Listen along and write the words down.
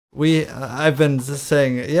I've been just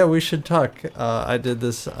saying, yeah, we should talk. I did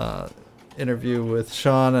this interview with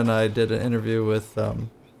Sean, and I did an interview with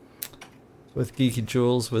Geeky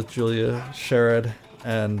Jules with Julia Sherrod,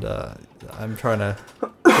 and I'm trying to.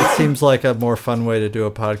 It seems like a more fun way to do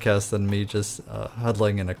a podcast than me just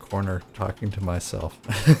huddling in a corner talking to myself.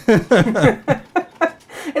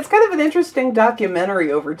 It's kind of an interesting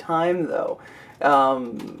documentary over time, though.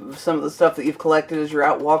 Some of the stuff that you've collected as you're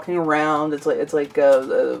out walking around, it's like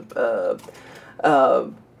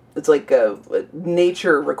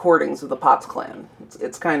nature recordings of the Potts clan.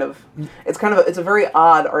 It's a very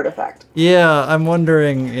odd artifact. Yeah, I'm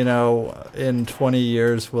wondering, in 20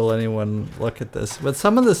 years, will anyone look at this? But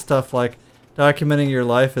some of the stuff, like documenting your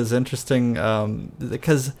life, is interesting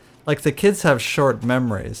because, like, the kids have short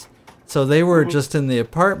memories. So they were just in the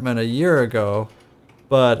apartment a year ago,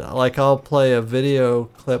 but, like, I'll play a video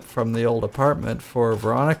clip from the old apartment for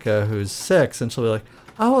Veronica, who's 6, and she'll be like,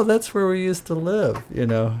 oh, that's where we used to live,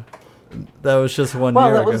 That was just one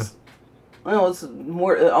year ago. It was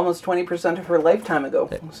almost 20% of her lifetime ago.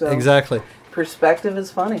 So exactly. Perspective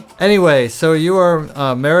is funny. Anyway, so you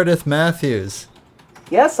are Meredith Matthews.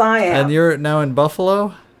 Yes, I am. And you're now in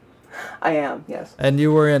Buffalo? I am, yes. And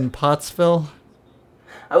you were in Pottsville?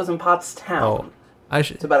 I was in Pottstown. Oh,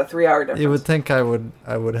 it's about a 3-hour difference. You would think I would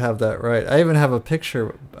have that right. I even have a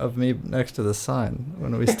picture of me next to the sign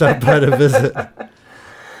when we stopped by to visit.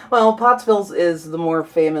 Well, Pottsville is the more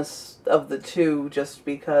famous of the two, just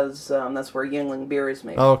because that's where Yuengling beer is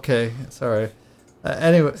made. Okay, sorry.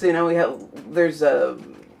 Anyway, so there's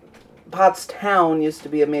Pottstown used to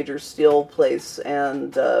be a major steel place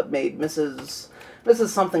and made Mrs.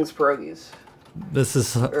 Something's pierogies.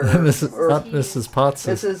 Mrs. Potts.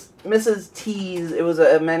 Mrs. T's. It was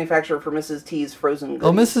a manufacturer for Mrs. T's frozen goods.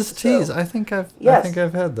 Oh, Mrs. T's. I think I've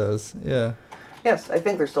had those. Yeah. Yes, I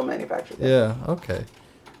think they're still manufactured there. Yeah. Okay.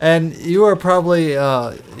 And you are probably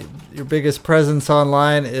your biggest presence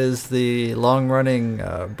online is the long-running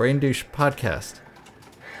Brain Douche podcast.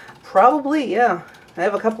 Probably, yeah. I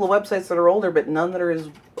have a couple of websites that are older, but none that are as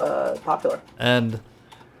popular. And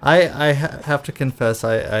I have to confess,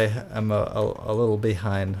 I am a little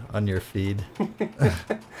behind on your feed.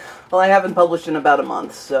 Well, I haven't published in about a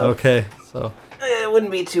month, so okay, so I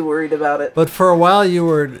wouldn't be too worried about it. But for a while, you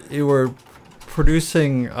were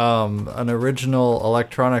producing an original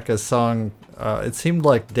electronica song. It seemed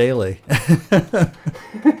like daily.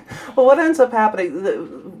 Well, what ends up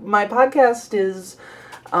happening? My podcast is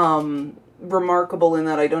remarkable in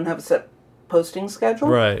that I don't have a set posting schedule.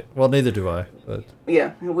 Right. Well, neither do I. But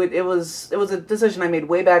yeah, it was a decision I made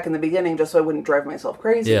way back in the beginning, just so I wouldn't drive myself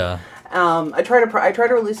crazy. Yeah. I try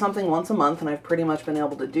to release something once a month, and I've pretty much been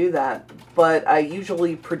able to do that. But I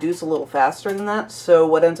usually produce a little faster than that. So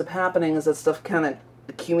what ends up happening is that stuff kind of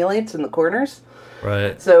accumulates in the corners.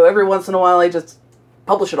 Right. So every once in a while, I just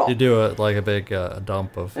publish it all. You do like a big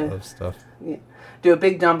dump of stuff. Yeah. Do a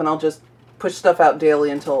big dump, and I'll just push stuff out daily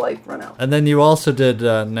until I run out. And then you also did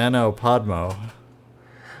Nano Podmo.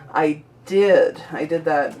 I did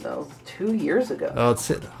that 2 years ago. Oh,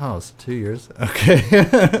 it's 2 years. Okay.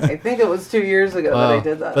 I think it was 2 years ago that I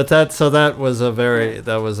did that. But that was a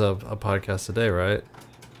podcast a day, right?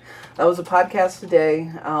 That was a podcast a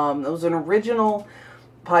day. It was an original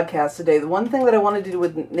podcast a day. The one thing that I wanted to do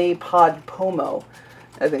with NAPOD POMO,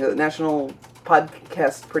 I think the National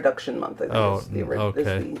Podcast Production Month, I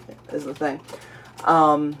think is the thing.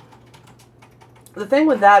 The thing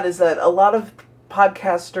with that is that a lot of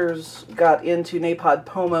podcasters got into NAPOD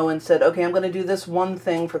POMO and said, okay, I'm going to do this one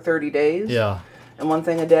thing for 30 days. Yeah. And one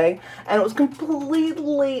thing a day. And it was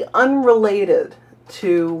completely unrelated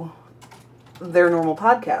to their normal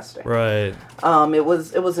podcasting. Right. It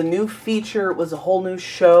was a new feature. It was a whole new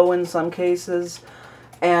show in some cases.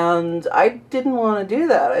 And I didn't want to do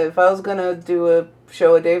that. If I was going to do a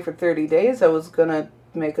show a day for 30 days, I was going to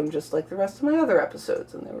make them just like the rest of my other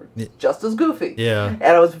episodes. And they were just as goofy. Yeah. And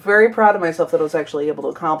I was very proud of myself that I was actually able to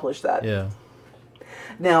accomplish that. Yeah.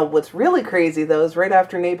 Now, what's really crazy, though, is right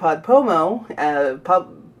after NAPOD POMO,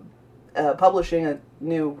 publishing a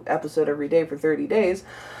new episode every day for 30 days,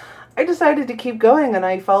 I decided to keep going, and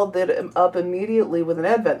I followed it up immediately with an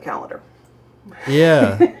advent calendar.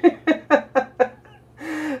 Yeah.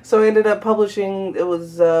 So I ended up publishing, it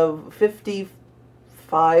was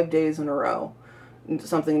 55 days in a row,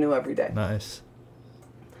 something new every day. Nice.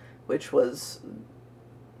 Which was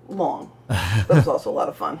long, but it was also a lot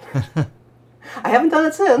of fun. I haven't done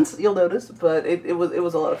it since, you'll notice, but it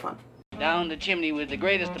was a lot of fun. Down the chimney with the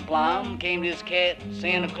greatest aplomb came this cat,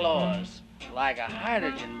 Santa Claus, like a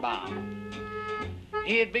hydrogen bomb.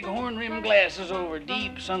 He had big horn-rimmed glasses over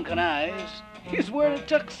deep sunken eyes, He was wearing a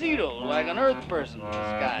tuxedo like an earth person in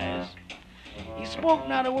disguise. He spoke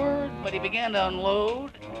not a word, but he began to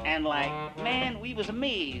unload, and man, we was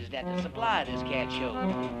amazed at the supply this cat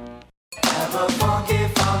showed. Have a funky,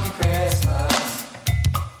 funky Christmas.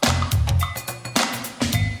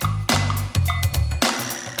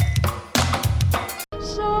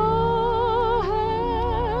 So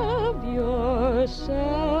have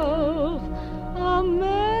yourself a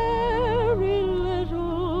merry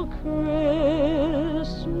little Christmas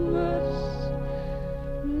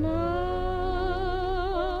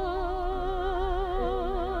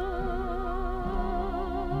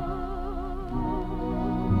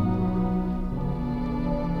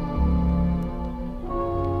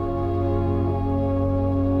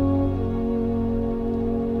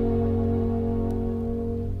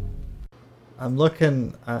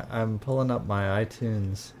I'm pulling up my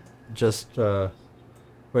iTunes just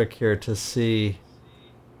quick here to see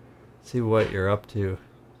what you're up to.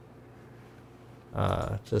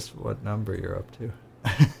 Just what number you're up to.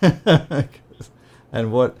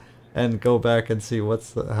 and go back and see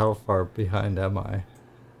how far behind am I?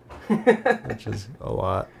 Which is a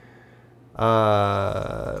lot.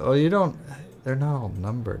 They're not all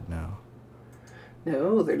numbered now.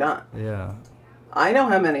 No, they're not. Yeah. I know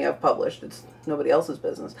how many I've published. It's nobody else's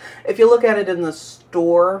business. If you look at it in the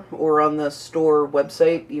store or on the store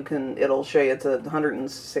website, it'll show you it's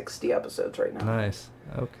 160 episodes right now. Nice.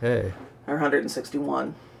 Okay. Or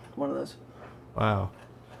 161. One of those. Wow.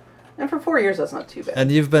 And for 4 years, that's not too bad.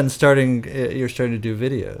 And you're starting to do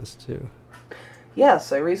videos too.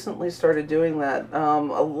 Yes, I recently started doing that.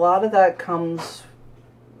 A lot of that comes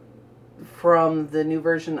from the new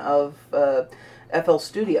version of FL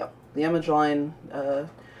Studio, the ImageLine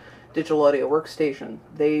digital audio workstation.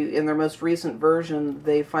 In their most recent version,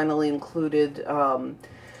 they finally included a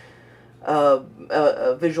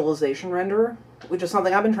visualization renderer, which is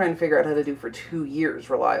something I've been trying to figure out how to do for 2 years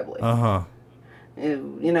reliably. Uh-huh.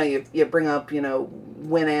 You bring up,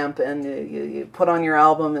 Winamp and you put on your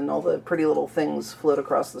album and all the pretty little things float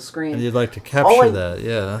across the screen. And you'd like to capture that,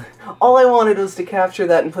 yeah. All I wanted was to capture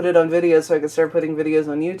that and put it on video so I could start putting videos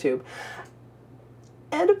on YouTube.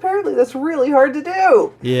 And apparently that's really hard to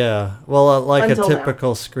do. Yeah. Well, like Until a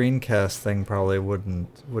typical screencast thing probably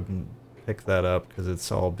wouldn't pick that up because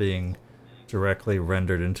it's all being directly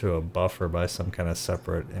rendered into a buffer by some kind of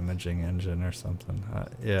separate imaging engine or something.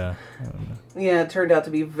 Yeah. I don't know. Yeah, it turned out to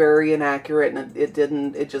be very inaccurate, and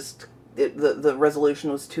the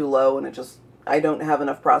resolution was too low, and I don't have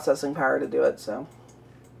enough processing power to do it, so.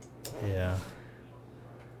 Yeah.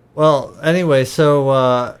 Well, anyway, so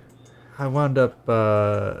I wound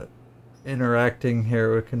up interacting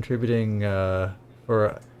here with contributing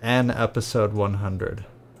for an episode 100.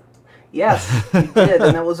 Yes, you did,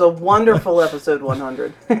 and it was a wonderful episode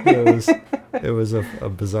 100. It was a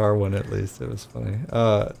bizarre one, at least. It was funny.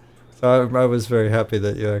 So I was very happy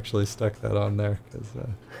that you actually stuck that on there.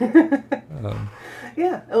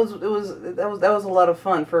 Yeah, that was a lot of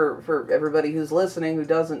fun for everybody who's listening who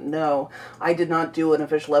doesn't know. I did not do an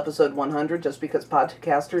official episode 100 just because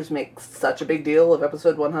podcasters make such a big deal of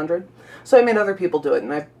episode 100. So I made other people do it,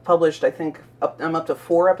 and I published. I think I'm up to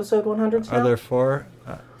 4 episode 100s now. Are there 4?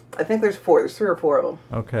 I think there's 4. There's 3 or 4 of them.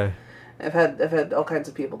 Okay. I've had all kinds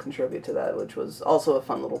of people contribute to that, which was also a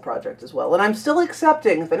fun little project as well. And I'm still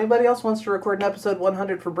accepting if anybody else wants to record an episode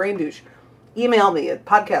 100 for Brain Douche. Email me at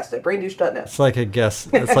podcast@braindouche.net. It's like a guest.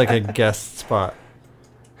 It's like a guest spot.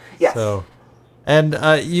 Yes. So, and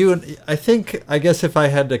I guess if I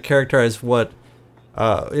had to characterize what,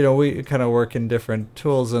 we kind of work in different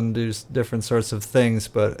tools and do different sorts of things,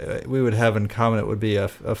 but we would have in common, it would be a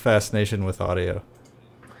fascination with audio.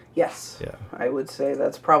 Yes. Yeah. I would say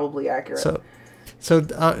that's probably accurate. So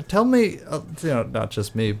tell me, not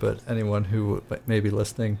just me, but anyone who may be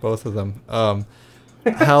listening, both of them,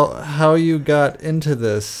 how you got into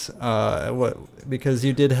this? Because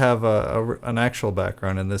you did have an actual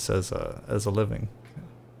background in this as a living.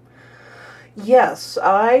 Yes,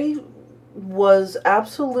 I was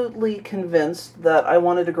absolutely convinced that I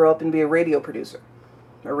wanted to grow up and be a radio producer,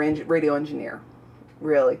 a radio engineer,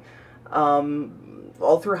 really.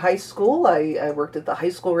 All through high school, I worked at the high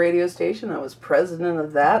school radio station. I was president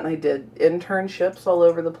of that, and I did internships all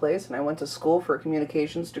over the place, and I went to school for a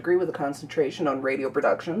communications degree with a concentration on radio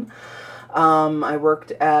production. I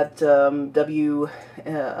worked at WFUV,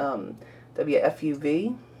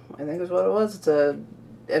 I think is what it was. It's a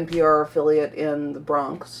NPR affiliate in the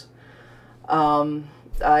Bronx. I've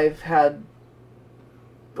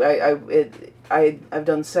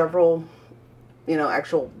done several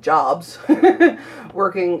actual jobs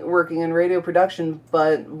working in radio production,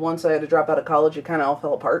 but once I had to drop out of college, it kind of all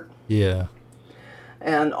fell apart. Yeah.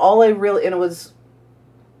 And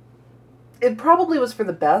it probably was for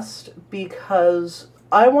the best, because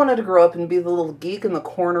I wanted to grow up and be the little geek in the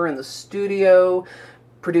corner in the studio,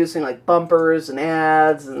 producing like bumpers and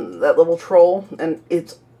ads and that little troll. And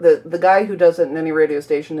it's the guy who does it in any radio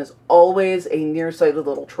station is always a nearsighted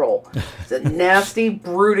little troll. He's a nasty,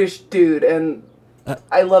 brutish dude, and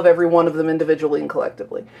I love every one of them individually and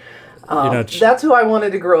collectively. That's who I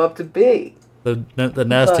wanted to grow up to be. The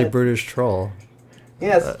nasty, brutish troll.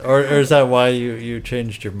 Yes. Or is that why you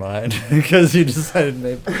changed your mind? Because you decided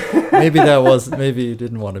maybe you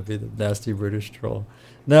didn't want to be the nasty, brutish troll.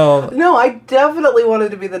 No, I definitely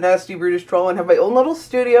wanted to be the nasty British troll and have my own little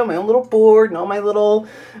studio, my own little board, and all my little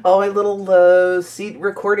seat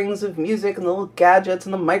recordings of music and the little gadgets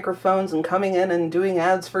and the microphones and coming in and doing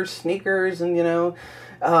ads for sneakers and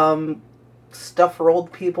stuff for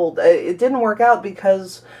old people. It didn't work out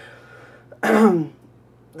because the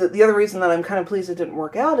other reason that I'm kind of pleased it didn't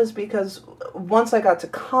work out is because once I got to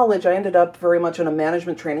college, I ended up very much on a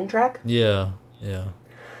management training track. Yeah.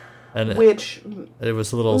 And which it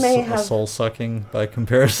was a little soul-sucking by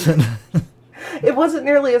comparison. It wasn't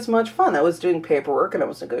nearly as much fun. I was doing paperwork, and I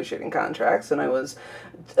was negotiating contracts, and I was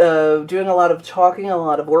doing a lot of talking, a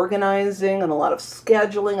lot of organizing, and a lot of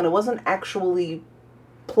scheduling, and I wasn't actually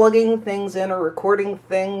plugging things in or recording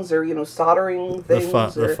things or, soldering things.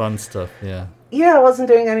 The fun stuff, yeah. Yeah, I wasn't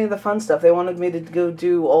doing any of the fun stuff. They wanted me to go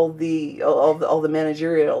do all the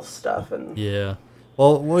managerial stuff. And yeah.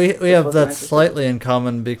 Well, we have that slightly in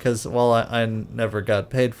common because while I never got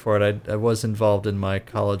paid for it, I was involved in my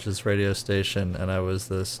college's radio station, and I was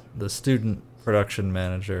the student production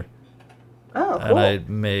manager. Oh, cool.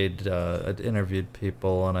 And I'd interviewed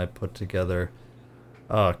people, and I put together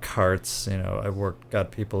carts. I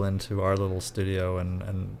got people into our little studio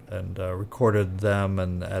and recorded them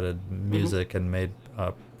and added music and made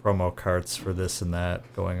promo carts for this and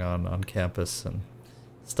that going on campus and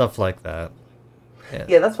stuff like that.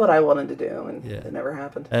 Yeah, that's what I wanted to do, and it never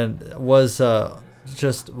happened. And was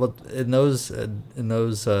just in those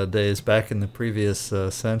days back in the previous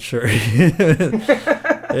century,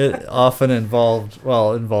 it often involved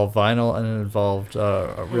vinyl, and it involved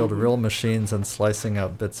reel-to-reel machines and slicing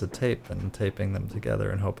out bits of tape and taping them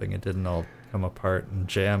together and hoping it didn't all come apart and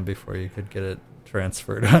jam before you could get it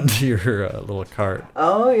transferred onto your little cart.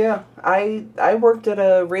 Oh, yeah. I worked at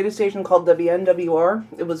a radio station called WNWR.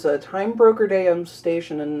 It was a time brokered AM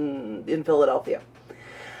station in Philadelphia.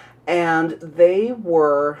 And they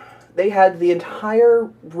had the entire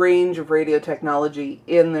range of radio technology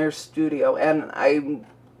in their studio. And I'm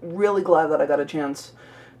really glad that I got a chance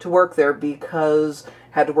to work there because I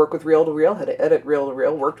had to work with reel-to-reel, had to edit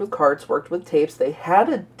reel-to-reel, worked with carts, worked with tapes. They had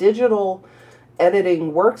a digital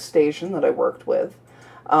editing workstation that I worked with.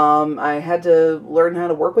 I had to learn how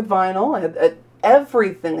to work with vinyl. I had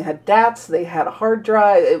everything. They had DATs. They had a hard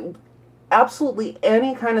drive. Absolutely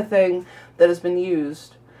any kind of thing that has been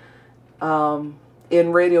used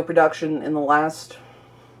in radio production in the last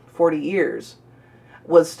 40 years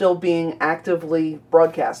was still being actively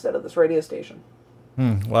broadcast out of this radio station.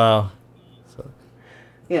 Wow.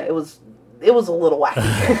 Yeah, it was a little wacky.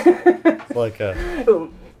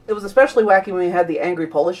 It was especially wacky when we had the angry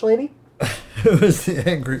Polish lady. Who was the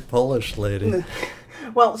angry Polish lady?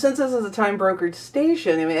 Well, since this is a time brokered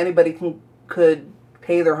station, I mean, anybody could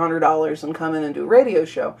pay their $100 and come in and do a radio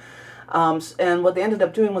show. And what they ended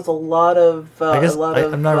up doing was a lot of.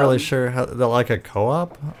 I'm not really sure how. They're like a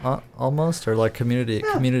co-op, almost, or like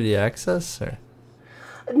community access, or.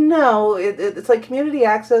 No, it's like community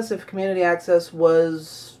access. If community access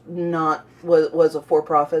was a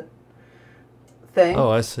for-profit thing. Oh,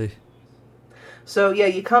 I see. So yeah,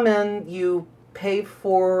 you come in, you pay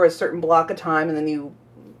for a certain block of time, and then you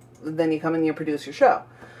come in and you produce your show,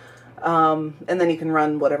 and then you can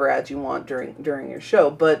run whatever ads you want during your show.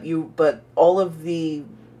 But all of the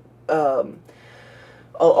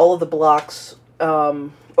blocks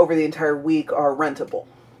over the entire week are rentable,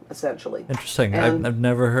 essentially. Interesting. I've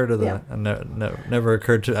never heard of that. Yeah. Never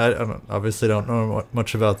occurred to. I obviously don't know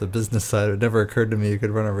much about the business side. It never occurred to me you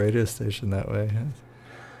could run a radio station that way.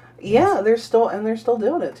 Yeah, they're still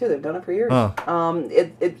doing it too. They've done it for years. Oh.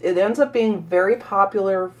 It ends up being very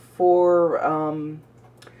popular for a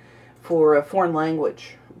foreign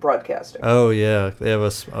language broadcasting. Oh yeah, they have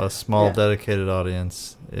a small dedicated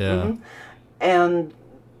audience. Yeah, mm-hmm. And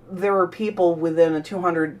there were people within a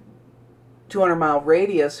 200 mile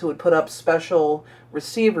radius who would put up special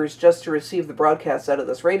receivers just to receive the broadcasts out of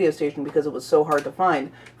this radio station because it was so hard to find,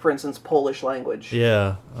 for instance, Polish language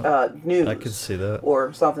news. I could see that.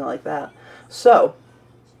 Or something like that. So,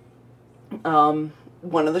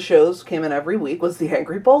 one of the shows came in every week was the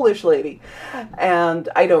Angry Polish Lady. And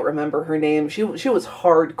I don't remember her name. She was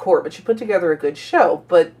hardcore, but she put together a good show.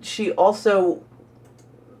 But she also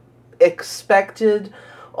expected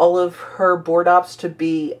all of her board ops to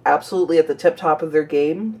be absolutely at the tip top of their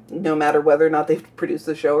game, no matter whether or not they produced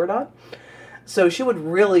the show or not. So she would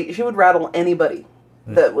rattle anybody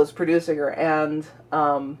that was producing her. And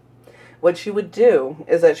what she would do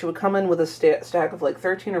is that she would come in with a stack of like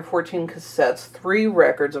 13 or 14 cassettes, 3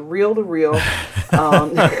 records, a reel-to-reel,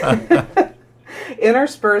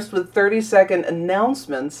 interspersed with 30-second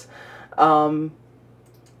announcements on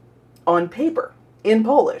paper in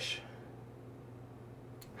Polish.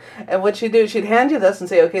 And what she'd do, she'd hand you this and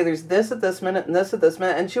say, okay, there's this at this minute and this at this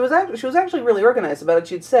minute. And she was actually really organized about it.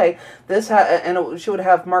 She'd say this, she would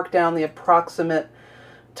have marked down the approximate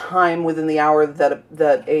time within the hour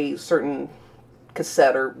that a certain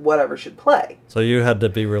cassette or whatever should play. So you had to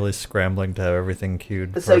be really scrambling to have everything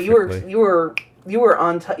cued perfectly. So you were you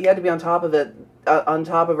had to be on top of it, on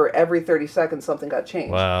top of her every 30 seconds something got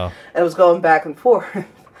changed. Wow. And it was going back and forth.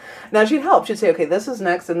 Now, she'd help. She'd say, okay, this is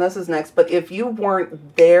next and this is next. But if you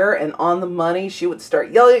weren't there and on the money, she would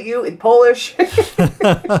start yelling at you in Polish.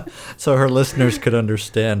 So her listeners could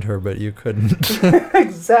understand her, but you couldn't.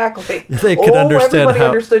 Exactly. They could understand everybody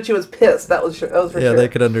understood she was pissed. That was for sure. Yeah, they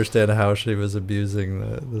could understand how she was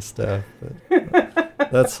abusing the staff. But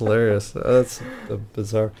that's hilarious. That's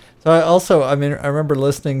bizarre. So I remember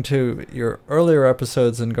listening to your earlier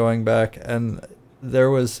episodes and going back, and there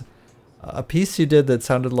was a piece you did that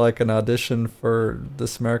sounded like an audition for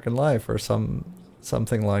This American Life or something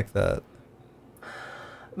like that.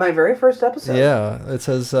 My very first episode. Yeah, it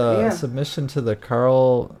says submission to the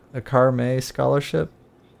Carmel Scholarship.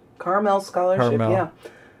 Carmel Scholarship. Carmel. Yeah.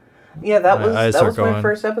 Yeah, that was my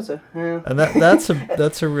first episode. Yeah. And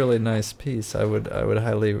that's a really nice piece. I would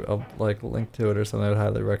highly link to it or something. I would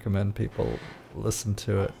highly recommend people listen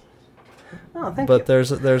to it. Oh, thank you. But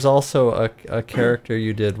there's also a character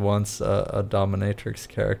you did once, a dominatrix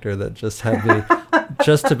character that just had me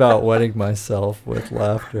just about wetting myself with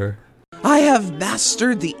laughter. I have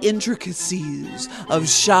mastered the intricacies of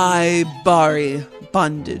shy bari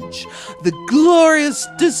bondage, the glorious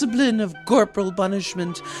discipline of corporal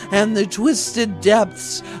punishment, and the twisted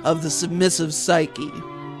depths of the submissive psyche.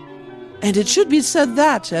 And it should be said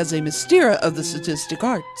that, as a mystera of the sadistic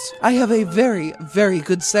arts, I have a very, very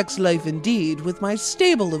good sex life indeed with my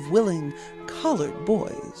stable of willing, colored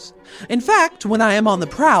boys. In fact, when I am on the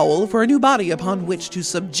prowl for a new body upon which to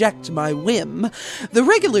subject my whim, the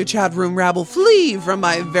regular chat room rabble flee from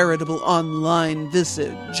my veritable online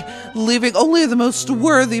visage, leaving only the most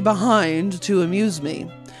worthy behind to amuse me.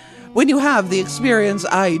 When you have the experience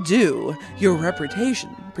I do, your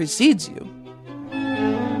reputation precedes you.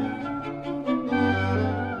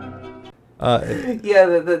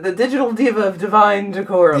 The digital diva of divine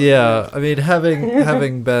decorum. Yeah, I mean,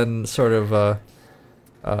 having been sort of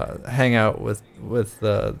hang out with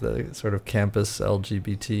the sort of campus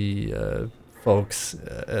LGBT folks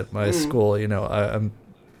at my school,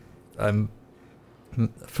 I'm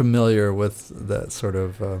familiar with that sort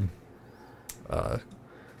of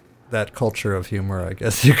that culture of humor, I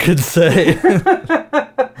guess you could say.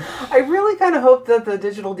 I really kind of hoped that the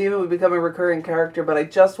digital diva would become a recurring character, but I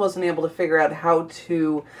just wasn't able to figure out how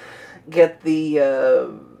to get the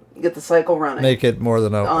cycle running. Make it more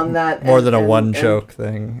than a one joke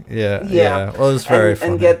thing. Yeah. Well, it was very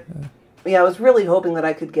funny. I was really hoping that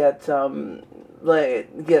I could get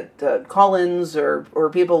call-ins or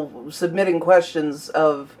people submitting questions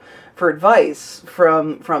for advice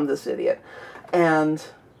from this idiot, and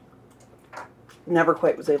never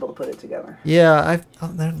quite was able to put it together. Yeah,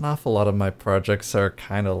 an awful lot of my projects are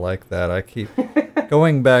kind of like that. I keep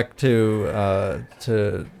going back to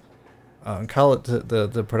call it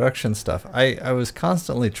the production stuff. I was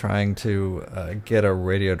constantly trying to get a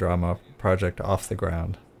radio drama project off the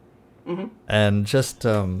ground. Mm-hmm. And just,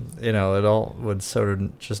 it all would sort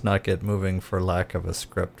of just not get moving for lack of a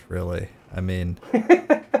script, really. I mean...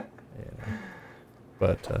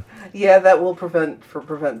 But that will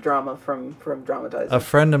prevent drama from dramatizing. A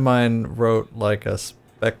friend of mine wrote like a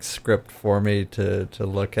spec script for me to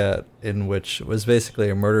look at, in which was basically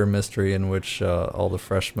a murder mystery in which all the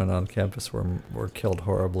freshmen on campus were killed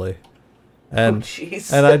horribly, and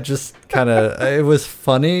I just kind of it was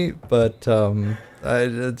funny, but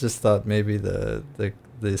I just thought maybe the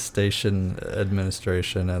station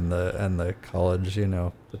administration and the college,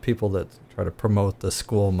 the people that try to promote the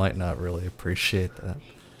school might not really appreciate that.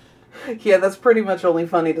 Yeah, that's pretty much only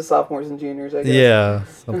funny to sophomores and juniors, I guess. Yeah,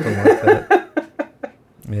 something like that.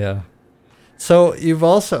 Yeah. So you've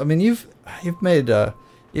also, you've made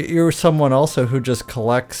you're someone also who just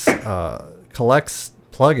collects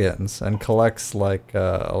plugins and collects like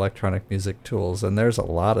electronic music tools, and there's a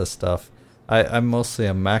lot of stuff. I'm mostly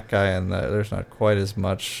a Mac guy, and there's not quite as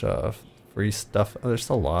much free stuff. There's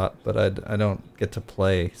a lot, but I don't get to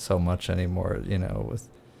play so much anymore,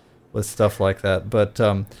 with stuff like that. But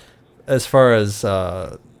as far as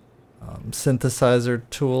synthesizer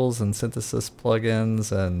tools and synthesis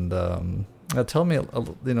plugins, and tell me a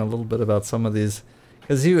little bit about some of these,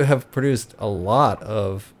 because you have produced a lot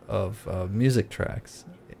of music tracks.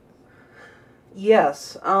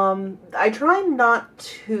 Yes. I try not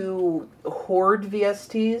to hoard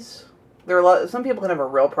VSTs. There are some people can have a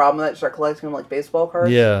real problem with that, start collecting them like baseball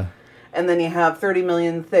cards. Yeah. And then you have 30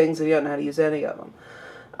 million things and you don't know how to use any of them.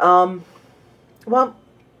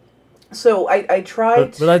 So I try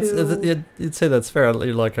to... But you'd say that's fair.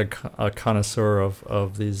 You're like a connoisseur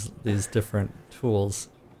of these different tools.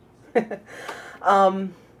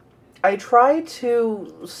 I try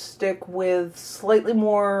to stick with slightly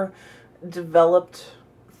more developed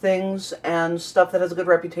things and stuff that has a good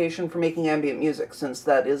reputation for making ambient music, since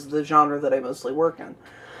that is the genre that I mostly work in.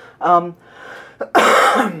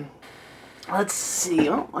 Let's see.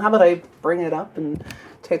 Well, how about I bring it up and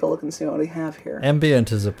take a look and see what we have here.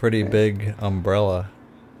 Ambient is a pretty big umbrella.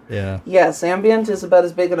 Yeah. Yes, ambient is about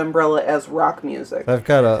as big an umbrella as rock music. I've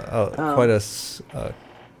got quite a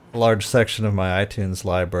large section of my iTunes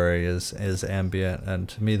library is ambient, and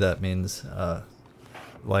to me that means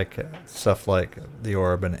like stuff like The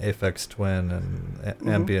Orb and Aphex Twin and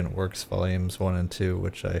Ambient Works Volumes 1 and 2,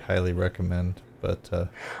 which I highly recommend. But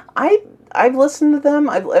I've listened to them.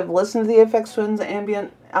 I've listened to the Aphex Twin's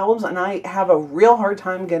ambient albums, and I have a real hard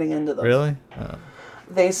time getting into them. Really?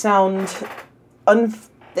 They sound I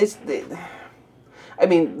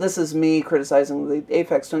mean, this is me criticizing the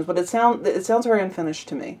Aphex Twins, but it sounds very unfinished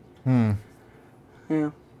to me. Yeah.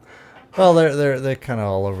 Well, they're kind of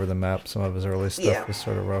all over the map. Some of his early stuff was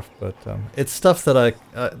sort of rough, but it's stuff that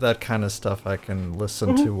that kind of stuff I can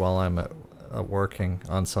listen to while I'm working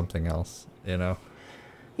on something else.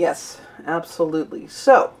 Yes, absolutely.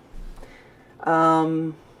 So,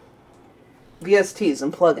 VSTs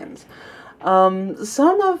and plugins.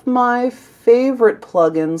 Some of my favorite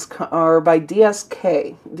plugins are by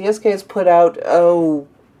DSK. DSK has put out,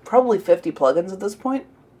 probably 50 plugins at this point.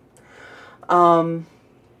 And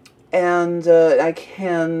I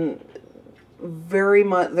can very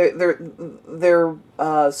much, their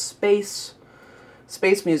space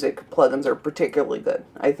music plugins are particularly good.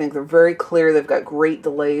 I think they're very clear. They've got great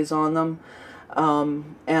delays on them.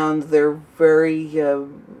 And they're very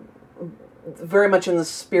much in the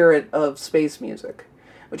spirit of space music,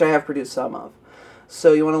 which I have produced some of.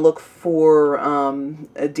 So you want to look for a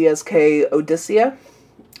DSK Odyssea,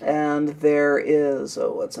 and there is,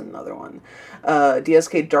 what's another one?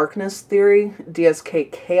 DSK Darkness Theory,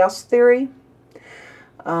 DSK Chaos Theory.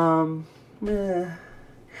 And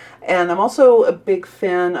I'm also a big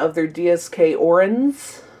fan of their DSK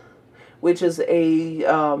Orans, which is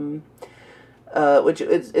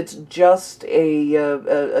it's just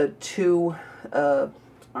a two.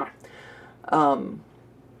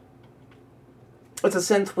 It's a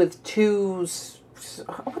synth with two.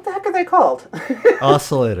 What the heck are they called?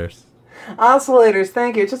 Oscillators. Oscillators.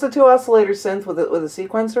 Thank you. It's just a two oscillator synth with a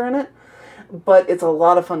sequencer in it, but it's a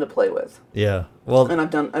lot of fun to play with. Yeah. Well, and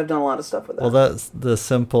I've done a lot of stuff with that. Well, that's the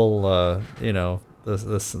simple,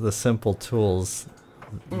 the simple tools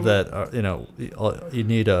that are, you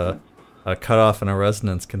need a cutoff and a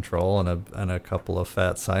resonance control and a couple of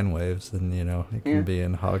fat sine waves, and you can be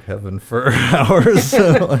in hog heaven for hours.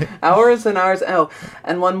 Hours and hours. Oh,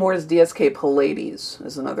 and one more is DSK Pallades,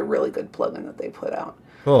 is another really good plugin that they put out.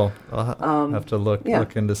 Cool. I'll have to look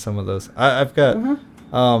into some of those. I've got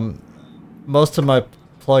most of my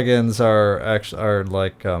plugins are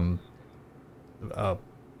like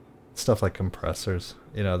stuff like compressors.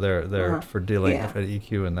 They're for dealing with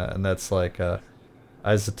EQ and that's like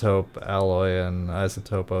Isotope Alloy and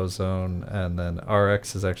Isotope Ozone, and then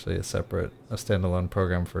RX is actually a standalone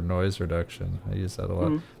program for noise reduction. I use that a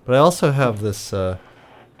lot. But I also have these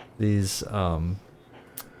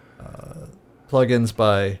plugins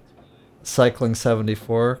by Cycling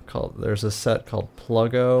 74 there's a set called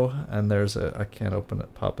Plugo, and there's I can't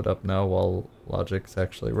pop it up now while Logic's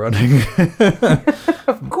actually running.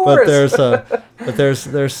 Of course. But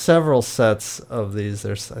there's several sets of these.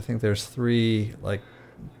 I think there's 3 like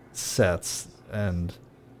sets, and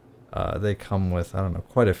they come with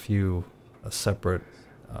quite a few separate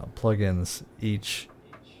plugins each.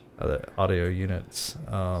 The audio units.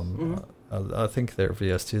 I think they're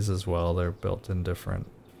VSTs as well. They're built in different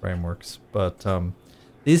frameworks, but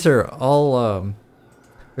these are all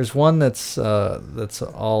There's one that's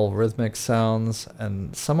all rhythmic sounds,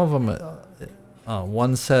 and some of them,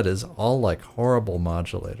 one set is all like horrible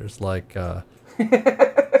modulators, like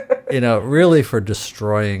really for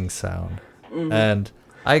destroying sound. Mm-hmm. And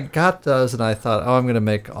I got those, and I thought, I'm going to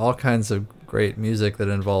make all kinds of great music that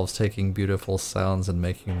involves taking beautiful sounds and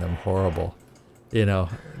making them horrible,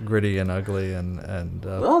 gritty and ugly, and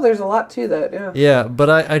well, there's a lot to that, yeah. Yeah, but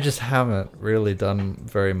I just haven't really done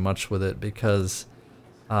very much with it because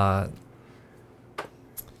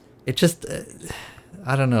it just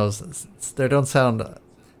I don't know, they don't sound.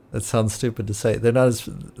 That sounds stupid to say. They're not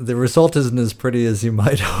the result isn't as pretty as you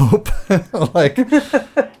might hope. like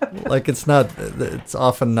it's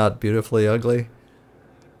often not beautifully ugly.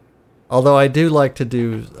 Although I do like to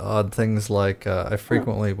do odd things like I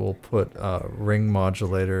frequently will put ring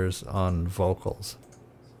modulators on vocals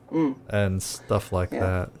and stuff like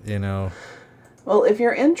that, Well, if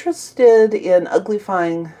you're interested in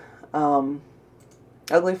uglifying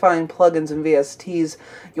plugins and VSTs,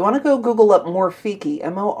 you want to go Google up Morfiki,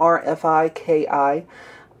 Morfiki.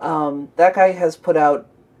 That guy has put out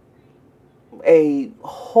a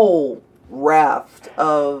whole raft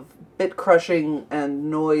of bit crushing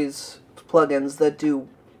and noise plugins that do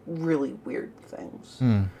really weird things.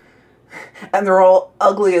 And they're all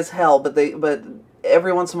ugly as hell, but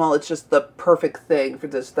every once in a while it's just the perfect thing for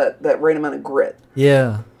that right amount of grit.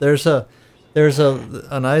 Yeah, there's an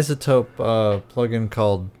Isotope plugin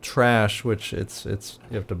called Trash, which it's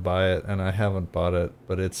you have to buy it, and I haven't bought it,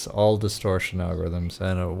 but it's all distortion algorithms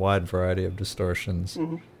and a wide variety of distortions.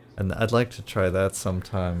 Mm-hmm. And I'd like to try that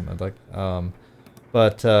sometime.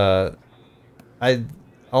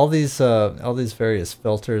 All these various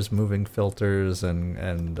filters, moving filters,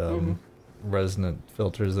 and resonant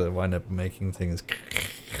filters that wind up making things,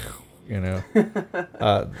 Yes.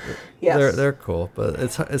 they're cool, but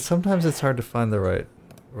it's sometimes it's hard to find the right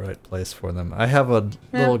place for them. I have a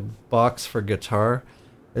little box for guitar.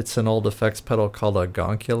 It's an old effects pedal called a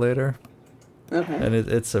gonculator. Okay. And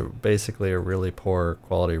it's basically a really poor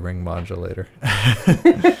quality ring modulator.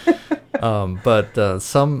 But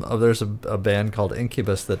there's a band called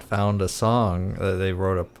Incubus that found a song they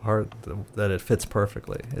wrote a part that it fits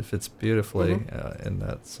perfectly. It fits beautifully in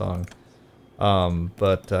that song.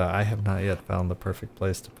 But I have not yet found the perfect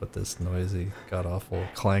place to put this noisy, god-awful,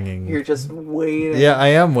 clanging... You're just waiting. Yeah, I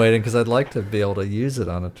am waiting because I'd like to be able to use it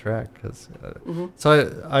on a track.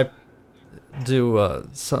 So I do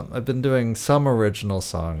I've been doing some original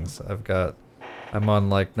songs. I'm on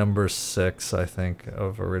like number 6, I think,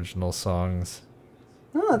 of original songs.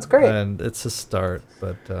 Oh, that's great. And it's a start,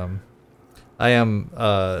 but I am.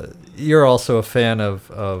 You're also a fan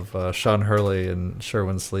of Sean Hurley and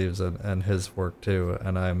Sherwin Sleeves and his work too,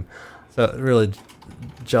 and I'm really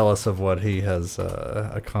jealous of what he has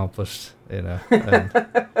accomplished. And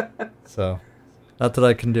so, not that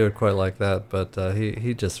I can do it quite like that, but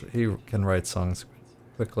he can write songs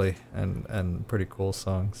quickly and pretty cool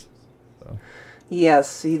songs. So.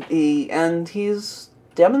 Yes, he's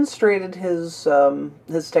demonstrated his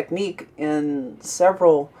technique in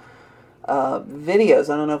several videos.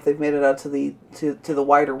 I don't know if they've made it out to the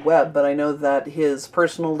wider web, but I know that his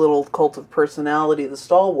personal little cult of personality, the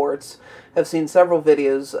Stalwarts, have seen several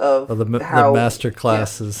videos of the master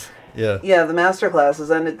classes. Yeah, the master classes,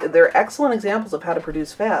 and they're excellent examples of how to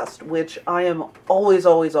produce fast, which I am always,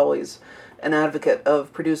 always, always an advocate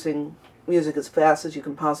of producing music as fast as you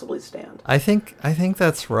can possibly stand. I think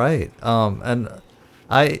that's right. And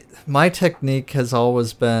my technique has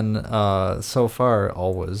always been so far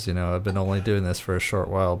always, I've been only doing this for a short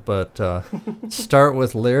while, but start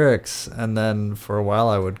with lyrics, and then for a while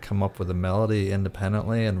I would come up with a melody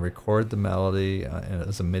independently and record the melody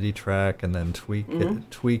as a MIDI track, and then tweak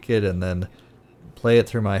it, and then play it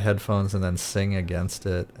through my headphones, and then sing against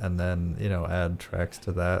it, and then add tracks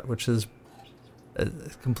to that, which is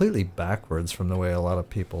completely backwards from the way a lot of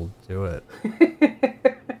people do it.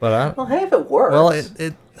 But well, hey, if it works. Well,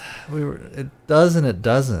 it does and it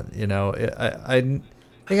doesn't. I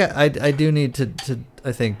think I do need to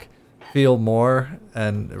I think feel more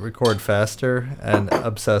and record faster and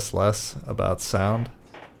obsess less about sound,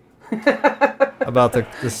 about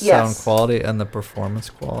the sound quality and the performance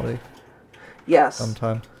quality. Yes.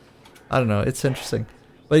 Sometimes I don't know. It's interesting.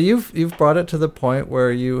 But you've brought it to the point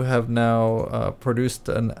where you have now produced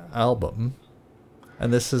an album,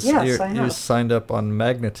 and this is you signed up on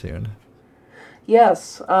Magnatune.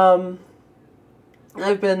 Yes, I've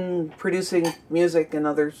been producing music and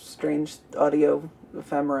other strange audio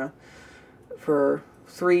ephemera for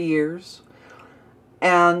 3 years,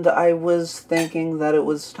 and I was thinking that it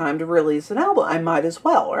was time to release an album. I might as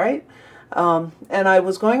well, right? And I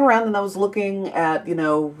was going around and I was looking at,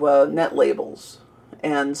 net labels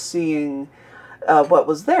and seeing what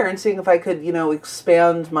was there and seeing if I could,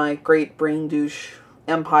 expand my great brain douche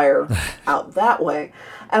empire out that way.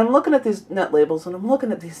 And I'm looking at these net labels and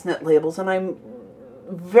I'm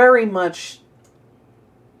very much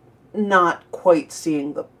not quite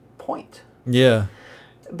seeing the point. Yeah.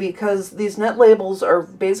 Because these net labels are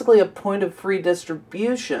basically a point of free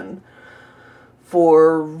distribution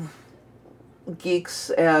for geeks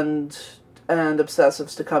and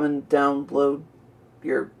obsessives to come and download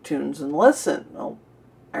your tunes and listen. Well,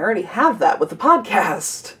 I already have that with the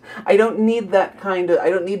podcast. I don't need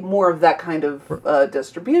more of that kind of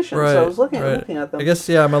distribution. Right, so I was looking right. at them. I guess,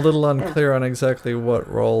 I'm a little unclear on exactly what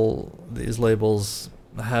role these labels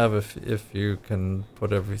have if you can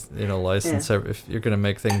put everything, license, if you're going to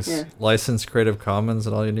make things license Creative Commons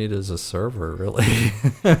and all you need is a server, really.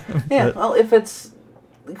 Well, if it's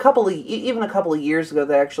even a couple of years ago,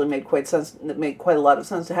 that actually made quite a lot of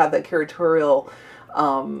sense to have that curatorial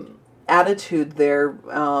attitude there,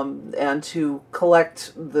 and to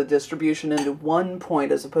collect the distribution into one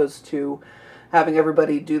point as opposed to having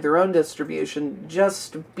everybody do their own distribution,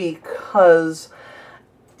 just because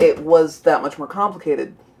it was that much more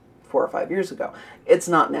complicated 4 or 5 years ago. It's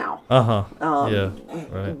not now.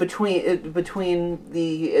 Right. Between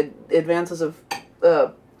the advances of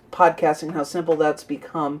podcasting, how simple that's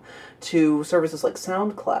become, to services like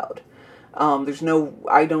SoundCloud.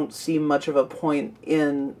 I don't see much of a point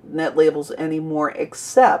in net labels anymore,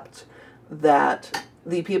 except that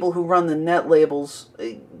the people who run the net labels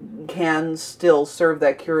can still serve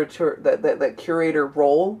that curator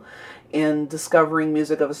role in discovering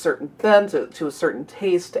music of a certain bent to a certain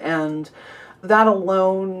taste, and that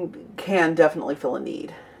alone can definitely fill a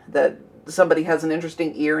need. That somebody has an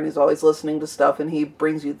interesting ear and he's always listening to stuff, and he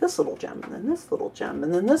brings you this little gem and then this little gem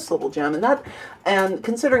and then this little gem, and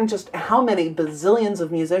considering just how many bazillions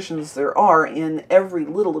of musicians there are in every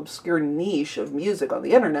little obscure niche of music on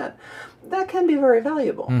the internet, that can be very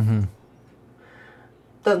valuable. Mm-hmm.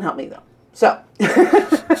 Doesn't help me though. So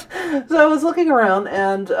I was looking around,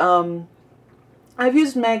 and I've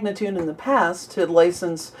used Magnatune in the past to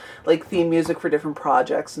license like theme music for different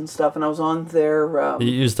projects and stuff, and I was on their...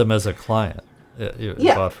 you used them as a client. You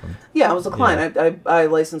bought from. Yeah, I was a client. Yeah. I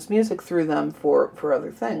licensed music through them for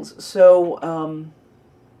other things. So,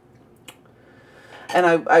 and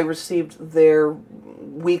I received their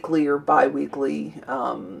weekly or bi-weekly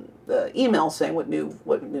email saying what new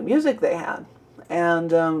music they had.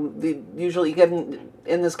 And usually you get,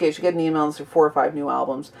 in this case, you get an email and there's 4 or 5 new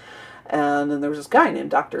albums. And then there was this guy named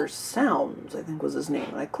Dr. Sounds, I think was his name.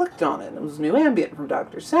 And I clicked on it, and it was new ambient from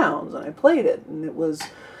Dr. Sounds, and I played it. And it was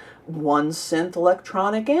one synth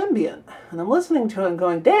electronic ambient. And I'm listening to it and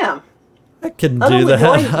going, damn. I can do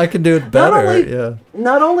that. I can do it better.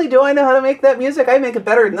 Not only do I know how to make that music, I make it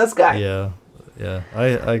better than this guy. Yeah.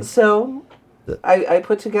 So I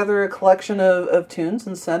put together a collection of tunes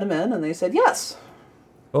and sent them in, and they said yes.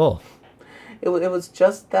 Cool. It was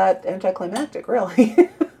just that anticlimactic, really.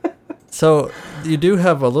 So you do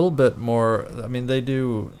have a little bit more. I mean, they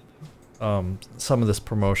do some of this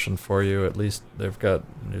promotion for you. At least they've got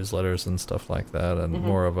newsletters and stuff like that, and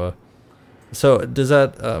more of a. So does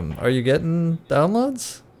that? Are you getting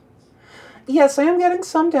downloads? Yes, I am getting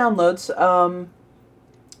some downloads.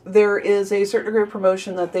 There is a certain degree of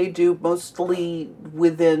promotion that they do mostly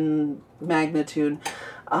within Magnatune.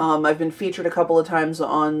 I've been featured a couple of times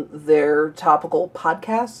on their topical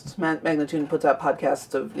podcasts. Magnatune puts out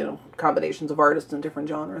podcasts of, combinations of artists in different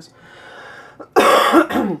genres.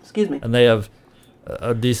 Excuse me. And they have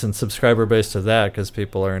a decent subscriber base to that because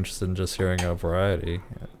people are interested in just hearing a variety.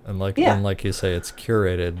 And like you say, it's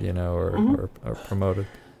curated, or promoted.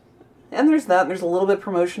 And there's that. There's a little bit of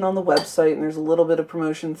promotion on the website, and there's a little bit of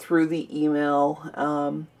promotion through the email.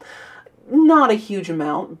 Not a huge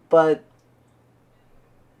amount, but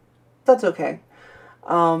that's okay.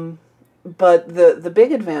 But the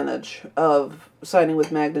big advantage of signing with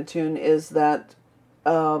Magnatune is that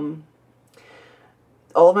all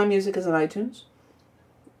of my music is on iTunes.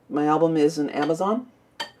 My album is in Amazon.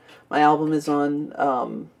 My album is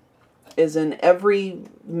on is in every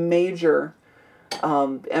major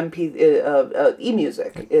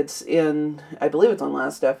e-music. It's in, I believe it's on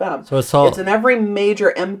Last FM. So it's in every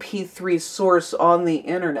major MP3 source on the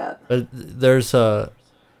internet. There's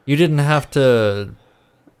you didn't have to,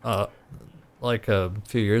 like a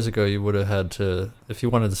few years ago, you would have had to, if you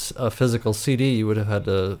wanted a physical CD, you would have had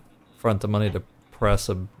to front the money to press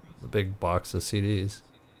a big box of CDs.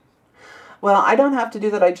 Well, I don't have to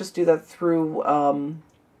do that. I just do that through,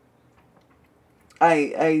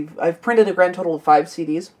 I've printed a grand total of 5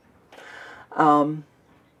 CDs. And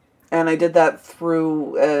I did that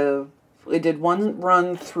through, I did one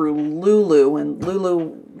run through Lulu, and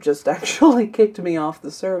Lulu just actually kicked me off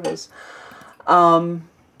the service. And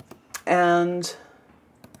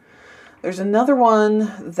there's another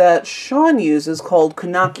one that Sean uses called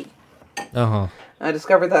Kunaki. Uh-huh. I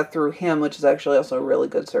discovered that through him, which is actually also a really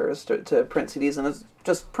good service to print CDs, and it's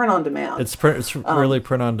just print on demand. It's really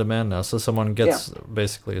print on demand now, so someone gets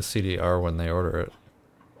basically a CDR when they order it.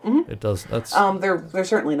 Mm-hmm. It does. That's they're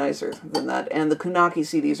certainly nicer than that, and the Kunaki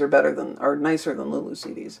CDs are nicer than Lulu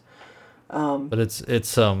CDs. But it's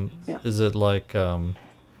is it like I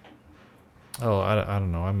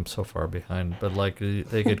don't know, I'm so far behind, but like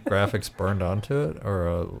they get graphics burned onto it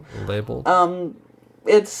or labeled?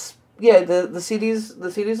 It's the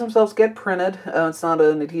CDs themselves get printed. It's not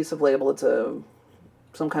an adhesive label, it's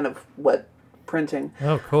some kind of wet printing.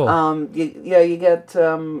 Oh, cool. You get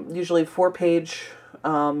usually 4-page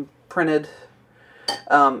printed,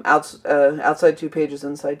 outside 2 pages,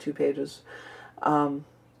 inside 2 pages. And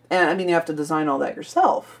I mean, you have to design all that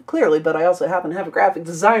yourself, clearly, but I also happen to have a graphic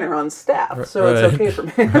designer on staff, so it's okay for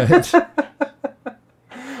me. Right.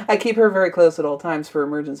 I keep her very close at all times for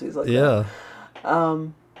emergencies like that.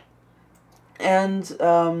 And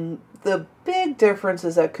the big difference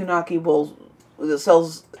is that Kunaki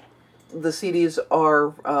sells, the CDs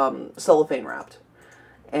are cellophane wrapped,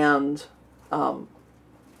 and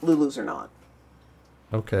Lulu's are not.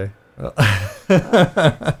 Okay. But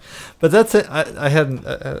that's it. I hadn't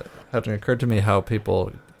occurred to me how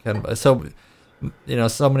people can. So,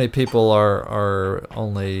 so many people are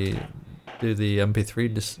only do the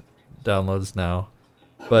MP3 downloads now,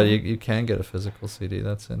 but you can get a physical CD.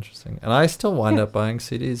 That's interesting. And I still wind up buying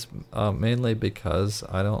CDs mainly because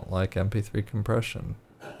I don't like MP3 compression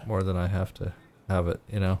more than I have to have it.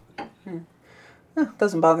 It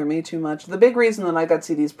doesn't bother me too much. The big reason that I got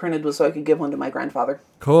CDs printed was so I could give one to my grandfather.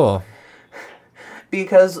 Cool.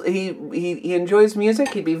 Because he enjoys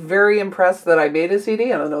music. He'd be very impressed that I made a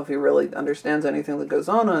CD. I don't know if he really understands anything that goes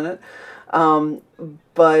on it.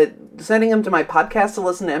 But sending him to my podcast to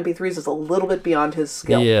listen to MP3s is a little bit beyond his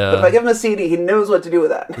skill. Yeah. But if I give him a CD, he knows what to do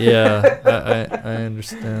with that. Yeah, I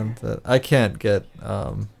understand that. I can't get...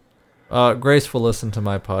 Grace will listen to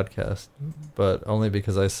my podcast, but only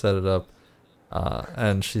because I set it up.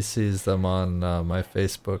 And she sees them on my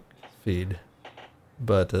Facebook feed.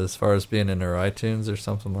 But as far as being in her iTunes or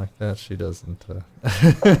something like that, she doesn't.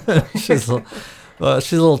 She's a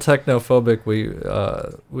little technophobic.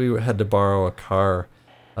 We had to borrow a car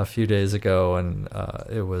a few days ago, and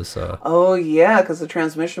it was... oh, yeah, because the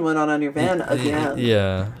transmission went on your van again.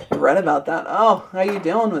 Yeah. I read about that. Oh, how you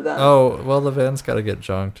dealing with that? Oh, well, the van's got to get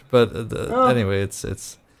junked. But anyway, it's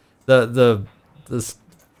this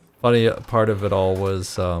funny part of it all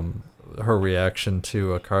was her reaction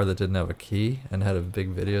to a car that didn't have a key and had a big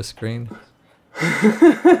video screen.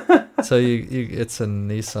 So it's a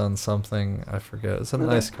Nissan something, I forget. It's a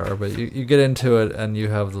nice car, but you get into it and you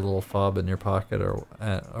have the little fob in your pocket or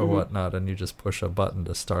whatnot, and you just push a button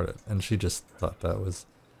to start it. And she just thought that was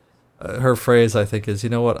her phrase. I think is, you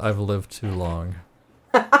know what? I've lived too long.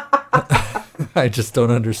 I just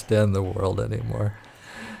don't understand the world anymore.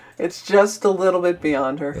 It's just a little bit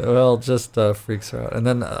beyond her. Well, just freaks her out. And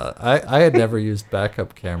then I had never used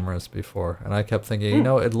backup cameras before, and I kept thinking,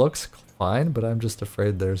 it looks fine, but I'm just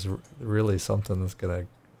afraid there's really something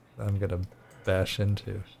I'm gonna bash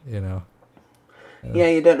into, Yeah,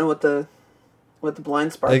 you don't know what the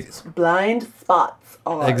blind spots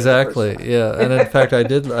are. Exactly. Yeah, and in fact, I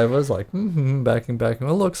was like, backing.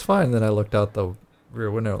 Well, it looks fine. Then I looked out the rear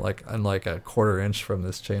window, I'm like a quarter inch from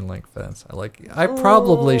this chain link fence. I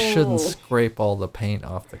probably shouldn't scrape all the paint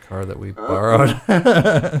off the car that we borrowed.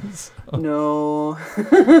 No.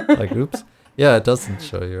 Oops. Yeah, it doesn't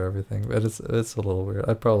show you everything, but it's a little weird.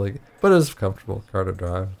 But it was a comfortable car to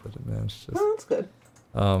drive. But man, it's just. Oh, that's good.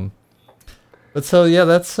 But so yeah,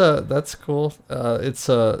 that's cool. It's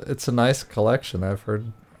a nice collection. I've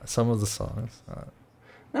heard some of the songs.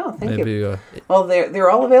 No, thank you. Well, they're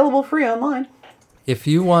all available free online. If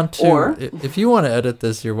you want to, edit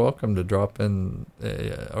this, you're welcome to drop in,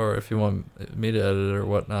 or if you want me to edit it or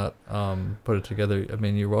whatnot, put it together. I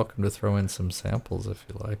mean, you're welcome to throw in some samples if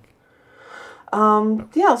you like.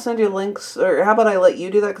 Yeah, I'll send you links, or how about I let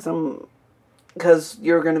you do that because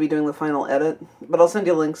you're going to be doing the final edit. But I'll send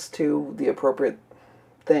you links to the appropriate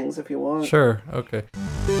things if you want. Sure. Okay.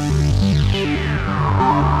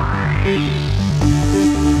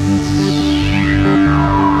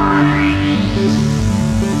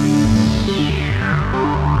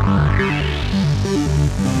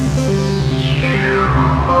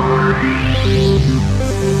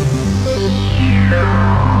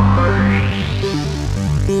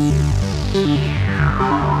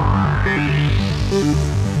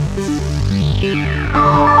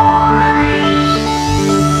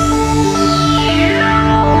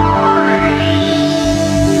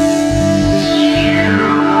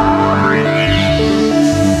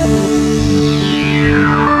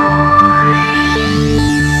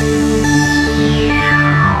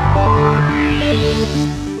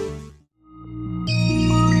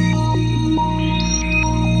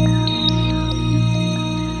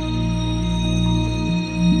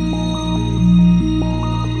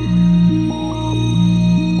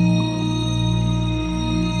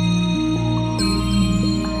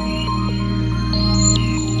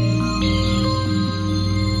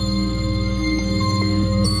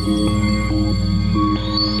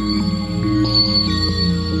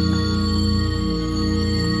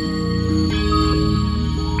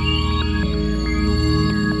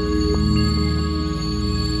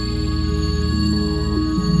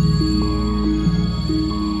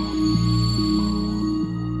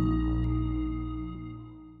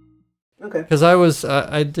 Okay. Because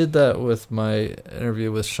I did that with my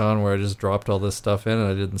interview with Sean, where I just dropped all this stuff in and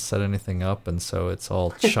I didn't set anything up, and so it's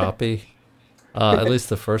all choppy. At least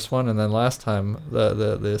the first one, and then last time,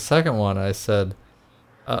 the second one, I said,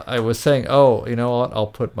 I was saying, oh, you know what, I'll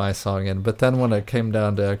put my song in, but then when it came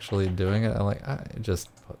down to actually doing it, I'm like, I just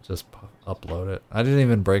upload it. I didn't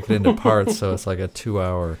even break it into parts, so it's like a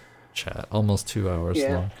 2-hour chat, almost 2 hours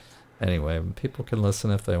long. Anyway, people can listen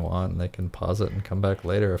if they want, and they can pause it and come back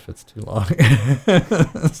later if it's too long.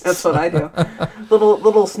 That's what I do.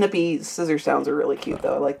 Little snippy scissor sounds are really cute,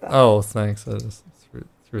 though. I like that. Oh, thanks. I just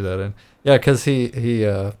threw that in. Yeah, because he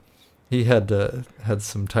had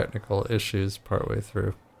some technical issues partway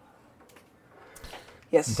through.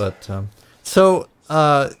 Yes. But so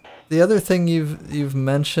the other thing you've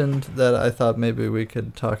mentioned that I thought maybe we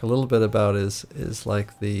could talk a little bit about is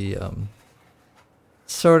like the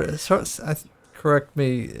correct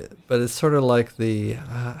me, but it's sort of like the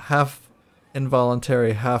half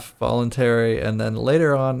involuntary, half voluntary, and then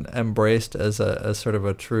later on embraced as a sort of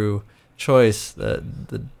a true choice, that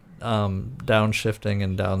the downshifting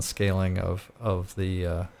and downscaling of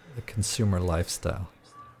the consumer lifestyle.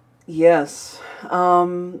 Yes.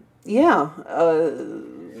 Yeah.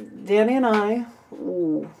 Dani and I,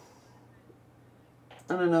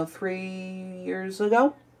 I don't know, 3 years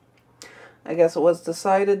ago, I guess it was,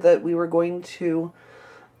 decided that we were going to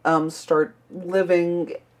start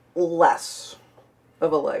living less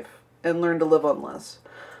of a life and learn to live on less.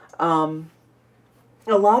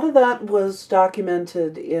 A lot of that was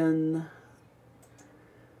documented in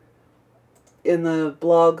the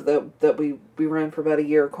blog that we ran for about a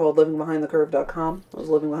year called livingbehindthecurve.com. It was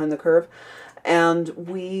Living Behind the Curve. And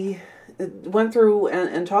we went through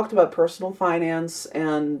and talked about personal finance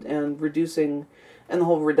and reducing, and the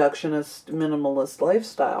whole reductionist, minimalist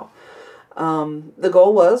lifestyle. The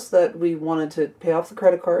goal was that we wanted to pay off the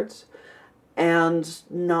credit cards and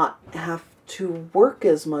not have to work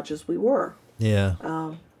as much as we were. Yeah.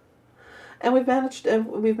 And we've managed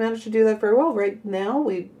to do that very well. Right now,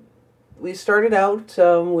 we started out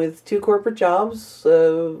with 2 corporate jobs,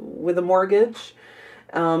 with a mortgage,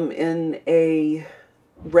 in a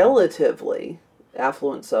relatively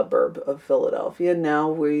affluent suburb of Philadelphia. Now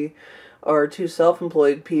we are 2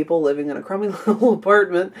 self-employed people living in a crummy little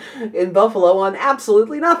apartment in Buffalo on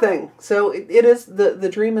absolutely nothing. So it is, the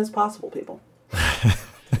dream is possible, people.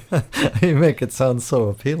 You make it sound so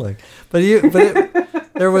appealing, but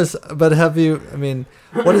have you? I mean,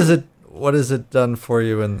 what has it done for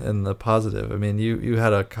you in the positive? I mean, you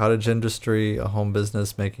had a cottage industry, a home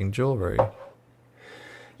business making jewelry.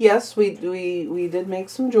 Yes, we did make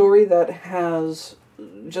some jewelry that has,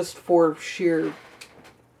 just for sheer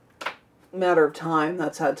matter of time,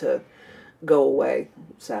 that's had to go away,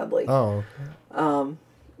 sadly. Oh. Okay.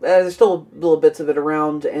 There's still little bits of it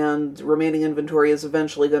around, and remaining inventory is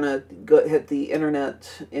eventually going to hit the internet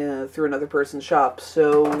through another person's shop.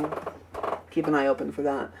 So keep an eye open for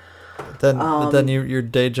that. Then your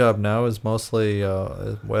day job now is mostly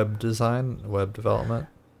web design, web development.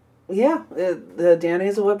 Yeah, Dani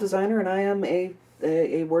is a web designer, and I am a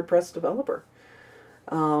WordPress developer.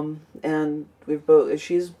 And we've both.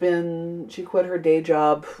 She quit her day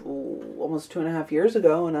job almost 2.5 years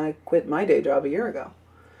ago, and I quit my day job a year ago.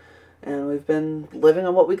 And we've been living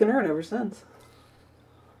on what we can earn ever since.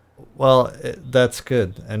 Well, that's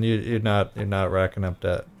good, and you're not racking up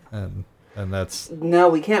debt, and that's. No,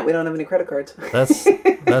 we can't. We don't have any credit cards.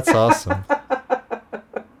 That's awesome.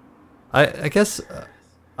 I guess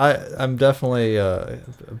I'm definitely a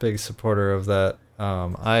big supporter of that.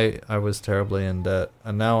 I was terribly in debt,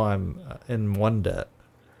 and now I'm in one debt,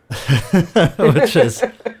 which is,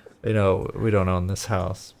 we don't own this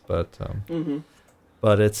house, but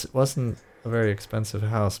but it wasn't a very expensive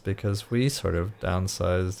house because we sort of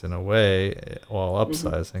downsized in a way while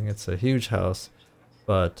upsizing. It's a huge house,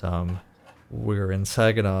 but we were in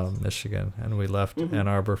Saginaw, Michigan, and we left Ann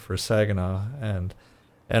Arbor for Saginaw, and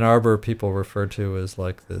Ann Arbor people refer to as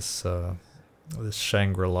like this this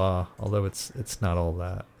Shangri-La, although it's not all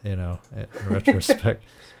that, in retrospect.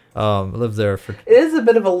 Lived there for. It is a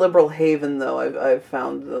bit of a liberal haven, though. I've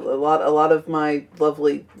found a lot of my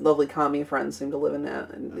lovely commie friends who live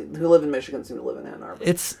in Michigan seem to live in Ann Arbor.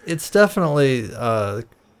 It's definitely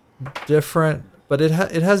different, but it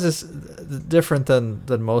has this different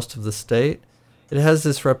than most of the state. It has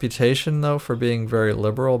this reputation though for being very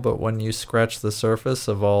liberal, but when you scratch the surface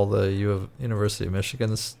of all the University of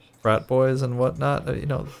Michigan's frat boys and whatnot,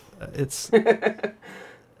 it's.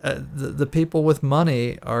 The people with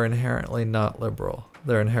money are inherently not liberal.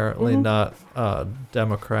 They're inherently not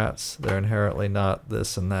Democrats. They're inherently not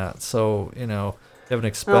this and that. So, you have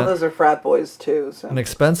an those are frat boys too. So. An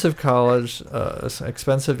expensive college,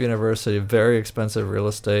 expensive university, very expensive real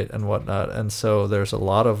estate and whatnot. And so there's a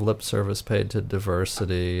lot of lip service paid to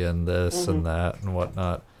diversity and this and that and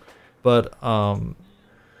whatnot. But and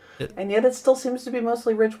yet it still seems to be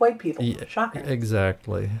mostly rich white people. Shocking.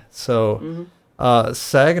 Exactly. So.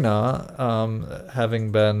 Saginaw,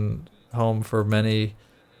 having been home for many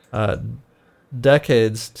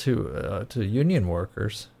decades to union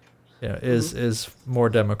workers, is more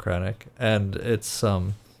democratic, and it's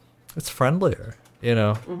friendlier.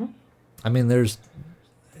 I mean,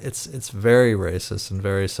 it's very racist and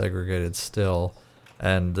very segregated still,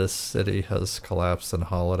 and this city has collapsed and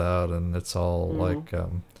hollowed out, and it's all like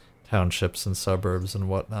townships and suburbs and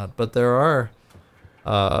whatnot. But there are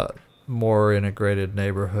more integrated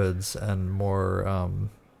neighborhoods and more,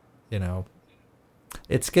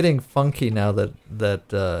 it's getting funky now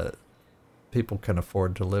that people can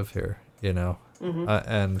afford to live here,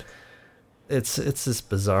 and it's this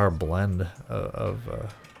bizarre blend of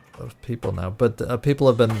people now. But people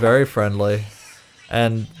have been very friendly,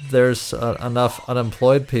 and there's enough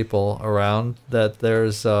unemployed people around that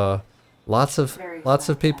there's lots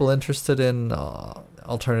of people interested in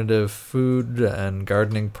alternative food and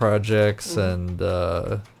gardening projects and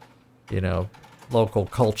local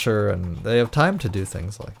culture, and they have time to do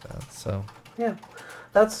things like that. So yeah,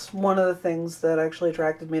 that's one of the things that actually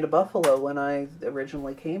attracted me to Buffalo when I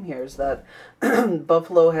originally came here, is that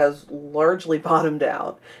Buffalo has largely bottomed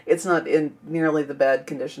out. It's not in nearly the bad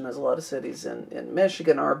condition as a lot of cities in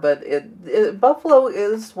Michigan are, but Buffalo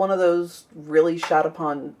is one of those really shot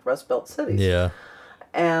upon Rust Belt cities. Yeah.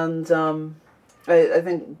 And I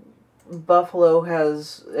think Buffalo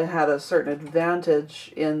has had a certain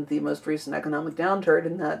advantage in the most recent economic downturn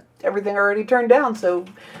in that everything already turned down, so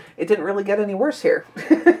it didn't really get any worse here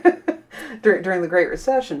during the Great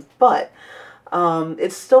Recession. But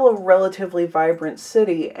it's still a relatively vibrant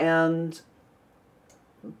city, and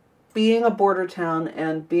being a border town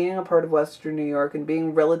and being a part of Western New York and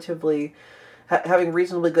being relatively having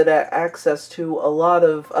reasonably good access to a lot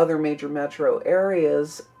of other major metro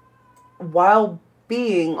areas, while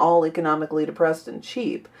being all economically depressed and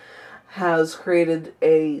cheap, has created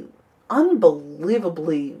a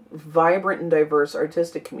unbelievably vibrant and diverse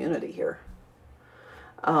artistic community here,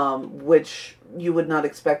 which you would not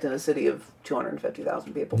expect in a city of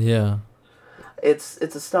 250,000 people. Yeah, it's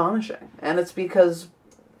astonishing, and it's because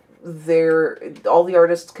all the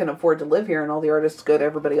artists can afford to live here, and all the artists go to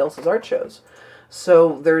everybody else's art shows.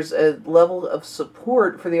 So there's a level of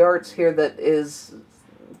support for the arts here that is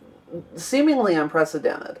seemingly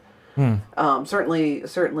unprecedented.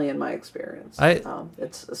 Certainly in my experience.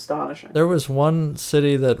 It's astonishing. There was one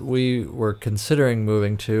city that we were considering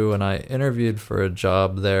moving to, and I interviewed for a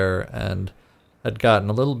job there and had gotten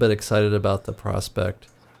a little bit excited about the prospect.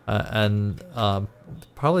 And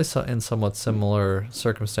probably in somewhat similar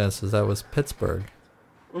circumstances, that was Pittsburgh.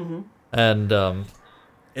 Mm-hmm. And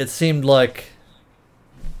it seemed like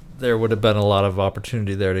there would have been a lot of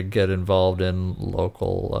opportunity there to get involved in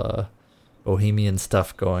local bohemian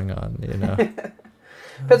stuff going on,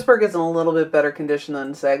 Pittsburgh is in a little bit better condition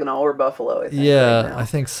than Saginaw or Buffalo, I think. Yeah, right now. I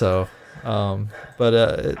think so.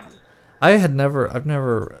 But I've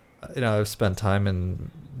never, I've spent time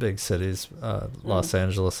in big cities, Los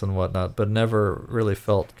Angeles and whatnot, but never really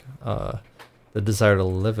felt the desire to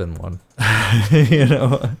live in one,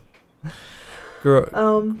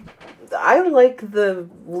 I like the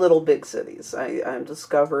little big cities. I'm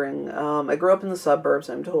discovering. I grew up in the suburbs.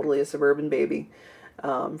 I'm totally a suburban baby,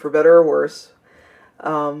 for better or worse.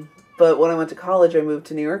 But when I went to college, I moved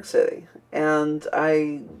to New York City, And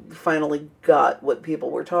I finally got what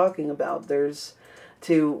people were talking about. There's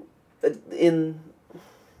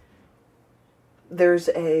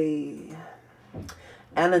a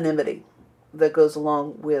anonymity that goes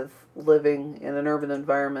along with living in an urban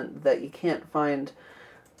environment that you can't find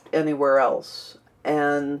anywhere else.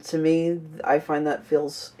 And to me, I find that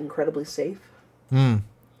feels incredibly safe.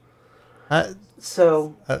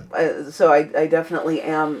 So I definitely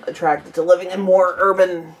am attracted to living in more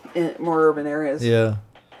urban areas. Yeah.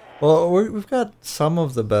 Well, we've got some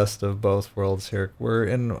of the best of both worlds here. We're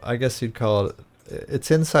in, I guess you'd call it,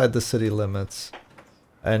 it's inside the city limits.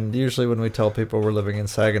 And usually when we tell people we're living in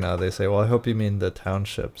Saginaw, they say, well, I hope you mean the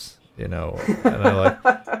townships, And I'm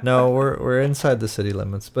like, no, we're inside the city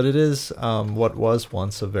limits. But it is what was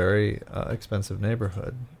once a very expensive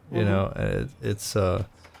neighborhood, and it's a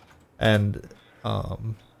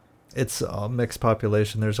mixed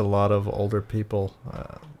population. There's a lot of older people,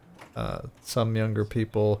 some younger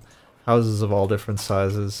people, houses of all different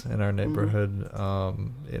sizes in our neighborhood,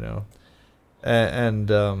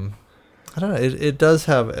 and I don't know. It does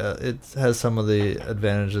have it has some of the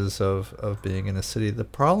advantages of being in a city. The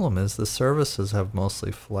problem is the services have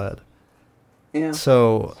mostly fled. Yeah.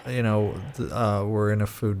 So we're in a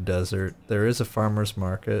food desert. There is a farmer's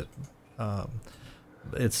market.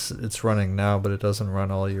 It's running now, but it doesn't run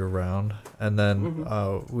all year round. And then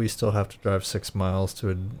we still have to drive 6 miles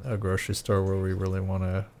to a grocery store where we really want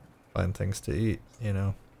to find things to eat.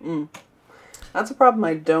 That's a problem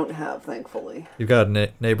I don't have, thankfully. You've got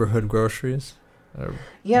neighborhood groceries?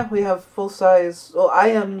 Yeah, we have full size. Well, I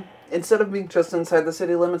am, instead of being just inside the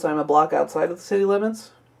city limits, I'm a block outside of the city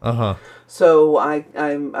limits. So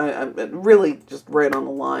I'm really just right on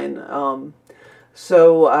the line.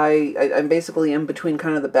 So I'm basically in between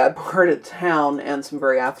kind of the bad part of town and some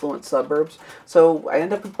very affluent suburbs. So I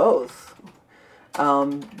end up with both.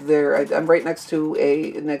 I'm right next to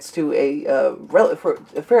a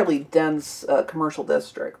fairly dense commercial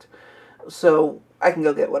district, so I can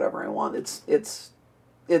go get whatever I want.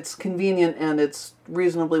 It's convenient and it's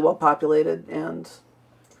reasonably well populated, and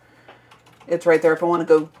it's right there. If I want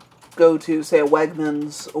to go to say a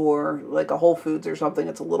Wegmans or like a Whole Foods or something,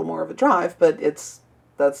 it's a little more of a drive, but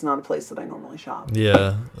that's not a place that I normally shop.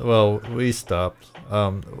 Yeah, well, we stopped.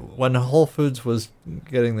 When Whole Foods was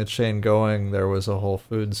getting the chain going, there was a Whole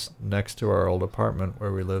Foods next to our old apartment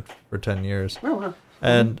where we lived for 10 years. Oh, wow.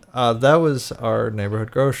 And that was our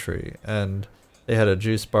neighborhood grocery. And they had a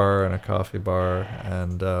juice bar and a coffee bar,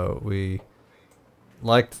 and we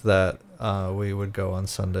liked that. We would go on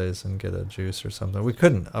Sundays and get a juice or something. We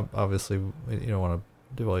couldn't, obviously, you don't want to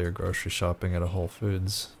do all your grocery shopping at a Whole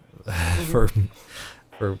Foods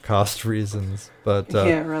for cost reasons, but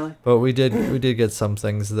yeah, really. But we did get some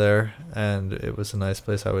things there, and it was a nice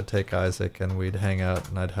place. I would take Isaac, and we'd hang out,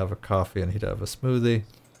 and I'd have a coffee, and he'd have a smoothie,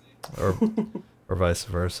 or vice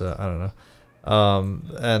versa. I don't know.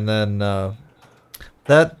 And then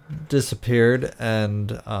that disappeared,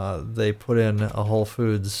 and they put in a Whole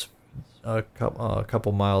Foods a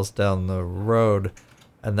couple miles down the road,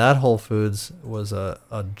 and that Whole Foods was a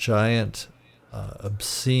giant,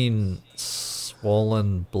 obscene,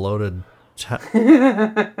 swollen, bloated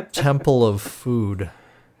temple of food.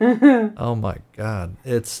 Oh my God!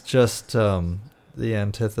 It's just the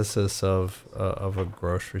antithesis of a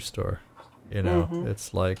grocery store.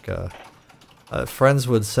 It's like friends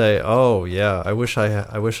would say, "Oh yeah, I wish I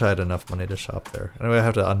had enough money to shop there." And I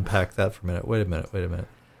have to unpack that for a minute. Wait a minute.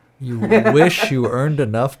 You wish you earned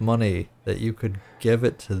enough money that you could give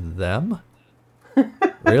it to them?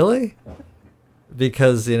 Really?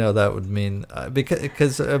 Because that would mean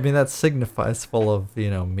because I mean that signifies full of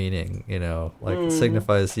meaning, like it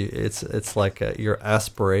signifies it's like your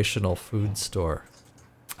aspirational food store.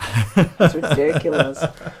 It's ridiculous.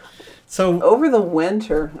 So over the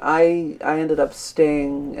winter, I ended up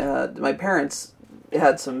staying. My parents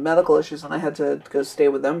had some medical issues, and I had to go stay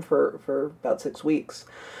with them for about 6 weeks.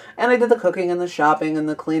 And I did the cooking and the shopping and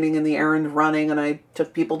the cleaning and the errand running, and I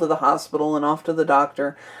took people to the hospital and off to the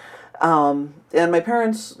doctor. And my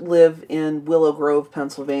parents live in Willow Grove,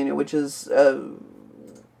 Pennsylvania, which is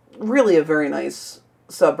really a very nice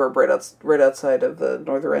suburb right outside of the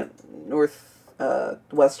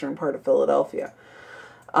northwestern part of Philadelphia.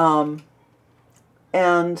 And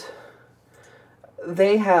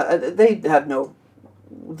they have no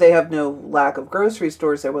lack of grocery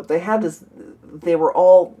stores there. What they had is they were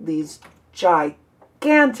all these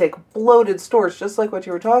gigantic bloated stores, just like what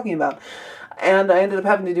you were talking about. And I ended up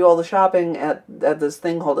having to do all the shopping at this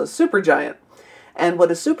thing called a Supergiant. And what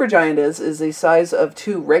a Supergiant is the size of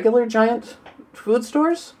 2 regular giant food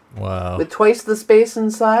stores. Wow. With twice the space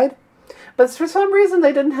inside. But for some reason,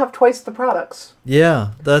 they didn't have twice the products.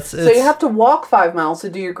 Yeah, So you have to walk 5 miles to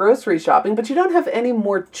do your grocery shopping, but you don't have any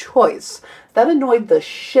more choice. That annoyed the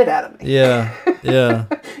shit out of me. Yeah, yeah.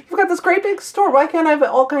 You've got this great big store. Why can't I have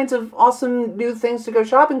all kinds of awesome new things to go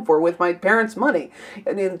shopping for with my parents' money?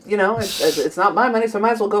 I mean, it's not my money, so I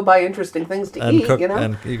might as well go buy interesting things to eat, cook,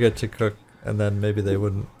 and you get to cook, and then maybe they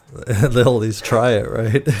wouldn't. They'll at least try it,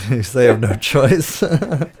 right? Because they have no choice.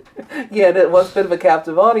 Yeah, it was a bit of a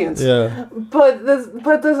captive audience. Yeah. But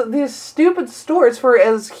these stupid stores, for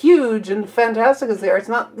as huge and fantastic as they are, it's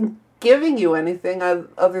not giving you anything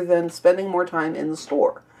other than spending more time in the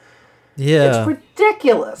store. Yeah. It's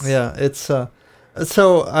ridiculous. Yeah, it's so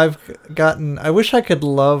I wish I could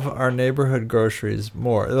love our neighborhood groceries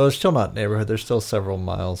more. They're still not neighborhood, they're still several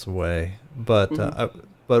miles away. But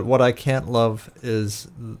but what I can't love is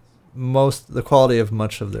the quality of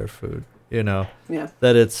much of their food. Yeah.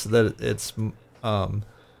 That it's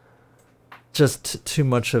just too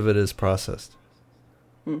much of it is processed.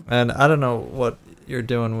 And I don't know what you're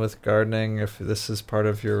doing with gardening, if this is part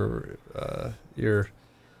of your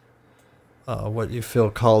what you feel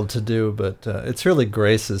called to do, but it's really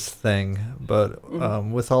Grace's thing. But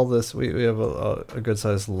with all this, we have a good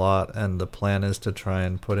sized lot, and the plan is to try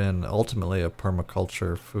and put in ultimately a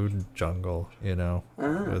permaculture food jungle,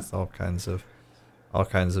 with all kinds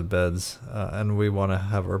of beds, and we want to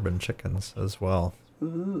have urban chickens as well.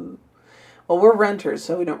 Ooh. Well, we're renters,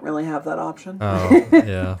 so we don't really have that option. Oh,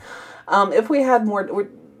 yeah. If we had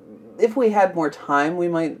more time, we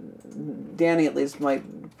might, Dani at least might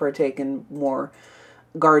partake in more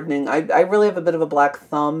gardening. I really have a bit of a black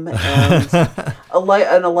thumb and a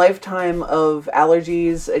lifetime of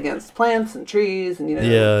allergies against plants and trees and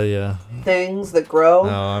things that grow.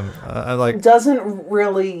 No, I like doesn't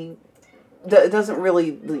really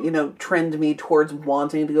trend me towards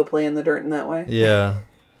wanting to go play in the dirt in that way. Yeah.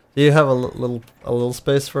 Do you have a little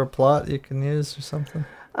space for a plot you can use or something?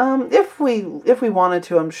 If we wanted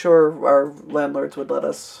to, I'm sure our landlords would let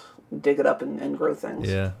us dig it up and grow things.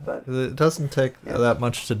 Yeah, but it doesn't take that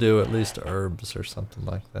much to do. At least herbs or something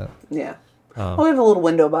like that. Yeah. Well, we have a little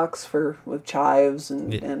window box with chives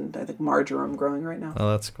and I think marjoram growing right now.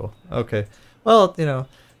 Oh, that's cool. Okay. Well,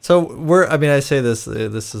 so I say this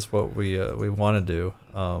is what we want to do,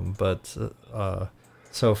 but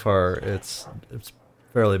so far it's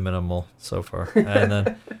fairly minimal so far, and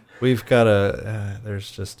then we've got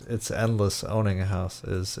it's endless owning a house.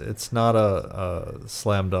 It's not a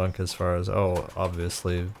slam dunk as far as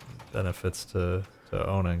obviously benefits to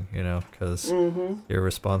owning, because you're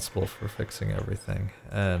responsible for fixing everything,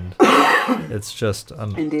 and it's just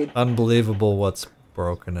unbelievable what's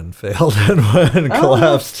broken and failed and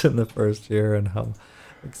collapsed in the first year, and how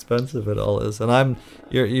expensive it all is. And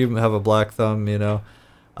you have a black thumb,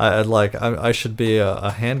 I should be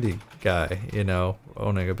a handy guy,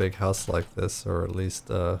 owning a big house like this, or at least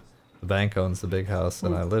the bank owns the big house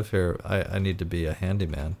and I live here. I need to be a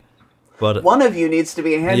handyman. But one of you needs to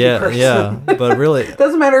be a handy person. Yeah, but really... It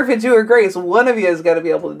doesn't matter if it's you or Grace, one of you has got to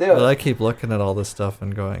be able to do it. But I keep looking at all this stuff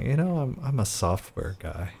and going, I'm a software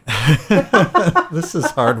guy. This is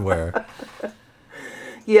hardware.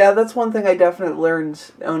 Yeah, that's one thing I definitely learned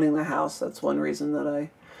owning the house. That's one reason that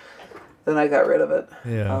I got rid of it.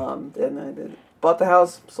 Yeah. And I bought the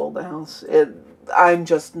house, sold the house. I'm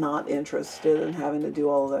just not interested in having to do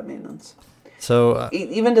all of that maintenance. So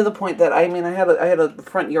even to the point that I had a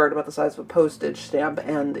front yard about the size of a postage stamp,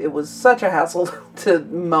 and it was such a hassle to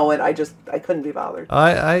mow it. I couldn't be bothered.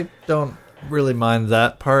 I don't really mind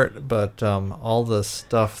that part, but all the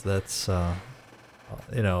stuff that's all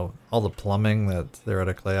the plumbing that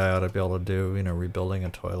theoretically I ought to be able to do, rebuilding a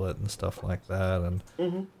toilet and stuff like that,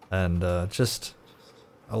 and just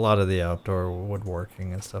a lot of the outdoor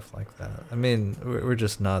woodworking and stuff like that. I mean, we're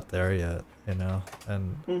just not there yet,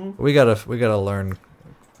 and we gotta learn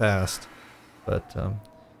fast. But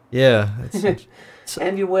yeah, it's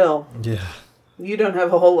and you will. Yeah, you don't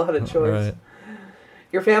have a whole lot of choice. Right.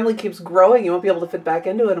 Your family keeps growing. You won't be able to fit back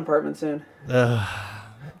into an apartment soon. Well,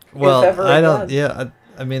 I don't. Yeah,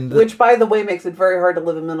 I mean, which, by the way, makes it very hard to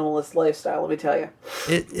live a minimalist lifestyle. Let me tell you.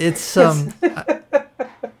 It's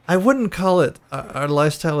I wouldn't call it. Our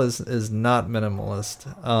lifestyle is not minimalist.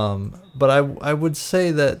 But I would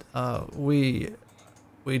say that we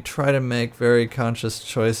try to make very conscious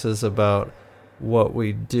choices about what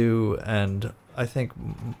we do, and I think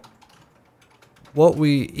what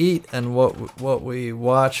we eat and what we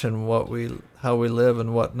watch and how we live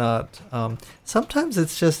and whatnot. Sometimes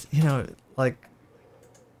it's just like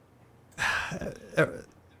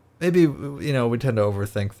maybe we tend to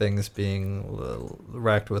overthink things being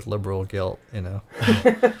racked with liberal guilt,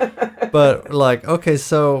 but like, okay,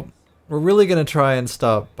 so we're really going to try and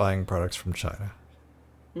stop buying products from China.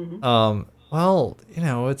 Well,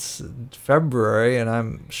 it's February and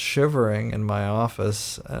I'm shivering in my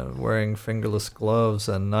office, wearing fingerless gloves,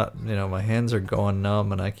 and my hands are going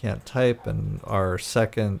numb and I can't type, and our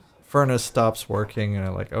second furnace stops working, and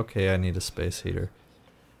I'm like, okay, I need a space heater.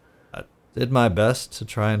 I did my best to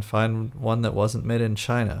try and find one that wasn't made in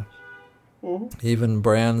China. Even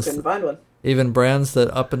brands Couldn't find one. Even brands that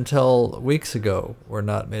up until weeks ago were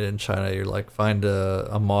not made in China. You're like, find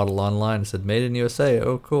a model online and said, made in USA.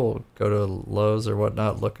 Oh, cool. Go to Lowe's or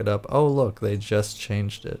whatnot, look it up. Oh, look, they just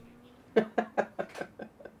changed it.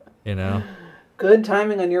 Good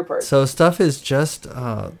timing on your part. So stuff is just,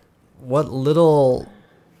 what little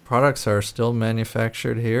products are still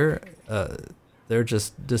manufactured here, they're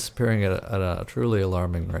just disappearing at a truly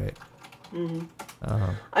alarming rate.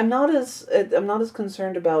 I'm not as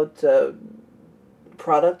concerned about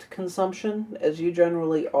product consumption as you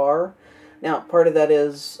generally are. Now, part of that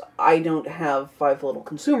is I don't have 5 little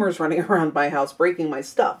consumers running around my house breaking my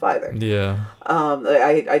stuff either. Yeah.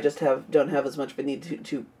 I just don't have as much of a need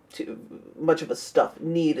to much of a stuff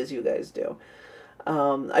need as you guys do.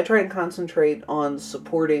 I try and concentrate on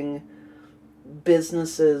supporting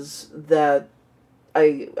businesses that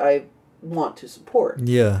I want to support.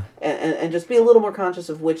 Yeah. And just be a little more conscious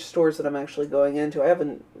of which stores that I'm actually going into. I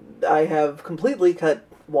have completely cut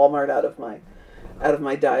Walmart out of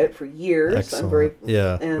my diet for years. Excellent. We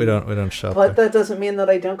don't shop but there. that doesn't mean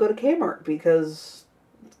that I don't go to Kmart, because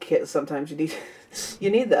sometimes you need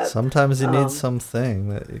that. Sometimes you need something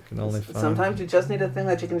that you can only find. Sometimes you just need a thing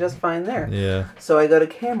that you can just find there. Yeah. So I go to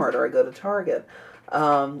Kmart or I go to Target.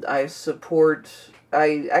 I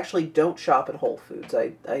actually don't shop at Whole Foods.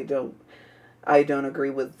 I don't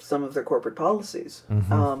agree with some of their corporate policies.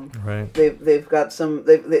 Right. They've got some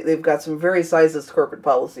very sizest corporate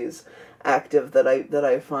policies active that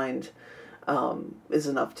I find is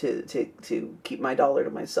enough to keep my dollar to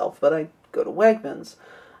myself. But I go to Wegmans.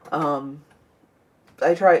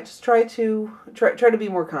 I try to be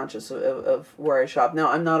more conscious of where I shop.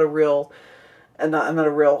 Now, I'm not a real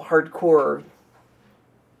hardcore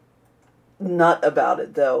nut about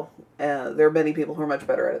it, though. There are many people who are much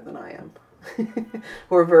better at it than I am.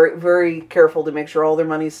 Who are very, very careful to make sure all their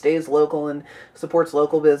money stays local and supports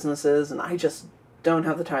local businesses, and I just don't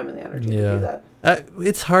have the time and the energy to do that.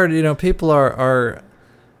 It's hard, people are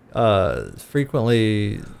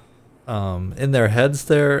frequently in their heads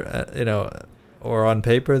there, or on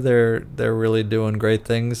paper they're really doing great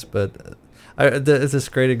things, but there's this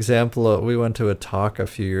great example. We went to a talk a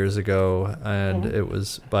few years ago, and it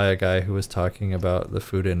was by a guy who was talking about the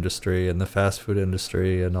food industry and the fast food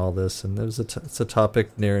industry and all this. And it's a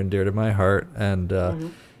topic near and dear to my heart.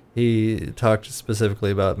 And he talked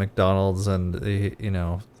specifically about McDonald's, and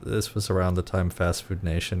this was around the time Fast Food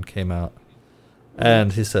Nation came out.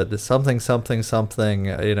 And he said something,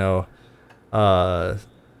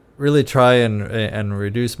 really try and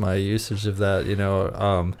reduce my usage of that.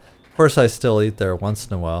 Of course, I still eat there once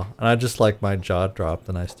in a while, and I just my jaw dropped,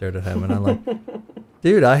 and I stared at him, and I'm like,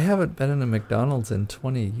 dude, I haven't been in a McDonald's in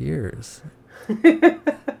 20 years.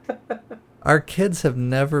 Our kids have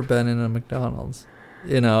never been in a McDonald's,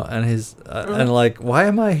 and he's, and why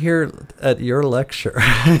am I here at your lecture,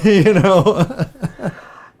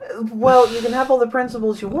 Well, you can have all the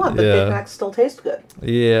principles you want, but Big Macs still taste good.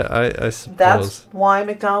 Yeah, I suppose. That's why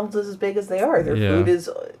McDonald's is as big as they are. Their food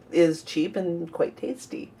is cheap and quite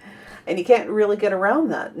tasty. And you can't really get around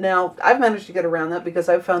that. Now, I've managed to get around that because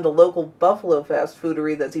I've found a local Buffalo fast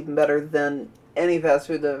foodery that's even better than any fast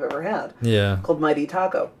food that I've ever had. Yeah. Called Mighty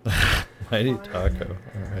Taco. Mighty Taco.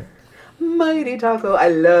 All right. Mighty Taco. I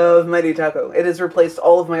love Mighty Taco. It has replaced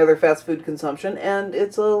all of my other fast food consumption, and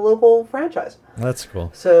it's a local franchise. That's cool.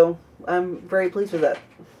 So I'm very pleased with that.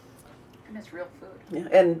 And it's real food. Yeah,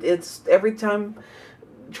 and it's every time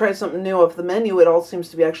try something new off the menu, it all seems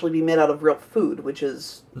to be actually be made out of real food, which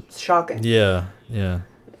is shocking. Yeah.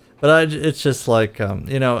 But it's just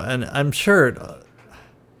and I'm sure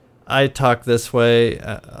I talk this way,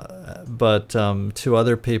 but to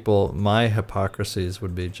other people, my hypocrisies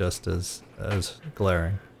would be just as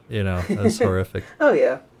glaring, as horrific. Oh,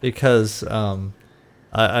 yeah. Because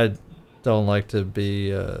I don't like to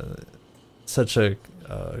be such a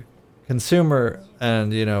consumer,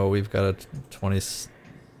 and, we've got a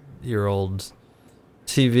 20-year-old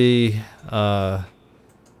TV, a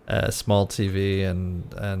small TV, and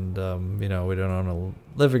we don't own a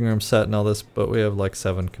living room set and all this, but we have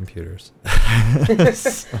 7 computers.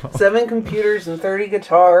 7 computers and 30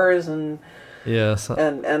 guitars and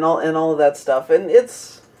and all of that stuff, and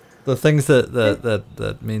it's the things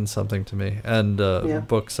that mean something to me, and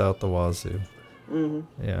books out the wazoo. Mm-hmm.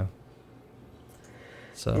 Yeah.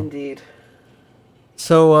 So. Indeed.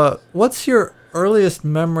 So, what's your earliest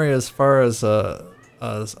memory as far as a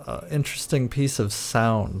interesting piece of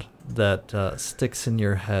sound that sticks in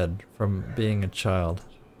your head from being a child?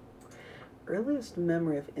 Earliest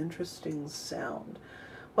memory of interesting sound.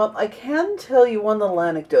 Well, I can tell you one little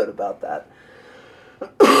anecdote about that.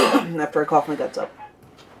 After I cough my guts up.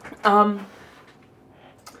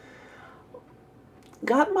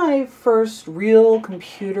 Got my first real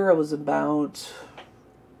computer. I was about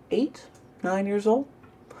 8, 9 years old.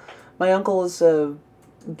 My uncle is a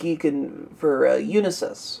geek for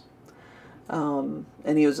Unisys. And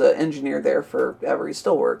he was an engineer there forever. He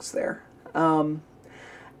still works there.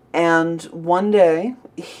 And one day,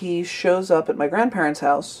 he shows up at my grandparents'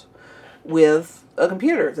 house with a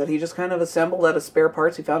computer that he just kind of assembled out of spare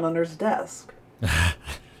parts he found under his desk.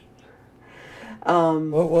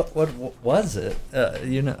 What was it? What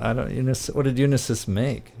did Unisys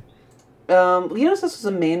make? Unisys was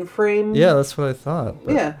a mainframe. Yeah, that's what I thought.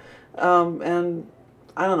 But... Yeah. And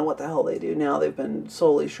I don't know what the hell they do now. They've been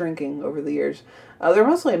slowly shrinking over the years. They're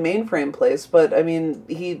mostly a mainframe place, but I mean,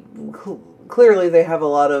 clearly they have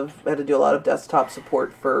had to do a lot of desktop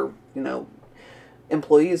support for,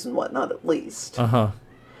 employees and whatnot, at least.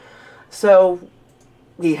 So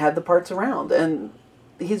he had the parts around, and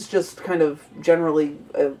he's just kind of generally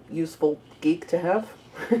a useful geek to have.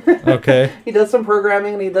 Okay. He does some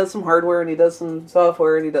programming, and he does some hardware, and he does some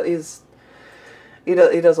software, and he does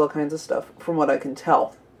all kinds of stuff, from what I can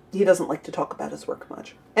tell. He doesn't like to talk about his work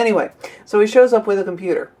much. Anyway, so he shows up with a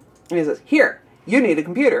computer, and he says, "Here, you need a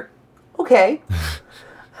computer." Okay.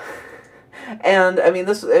 And I mean,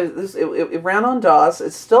 it ran on DOS.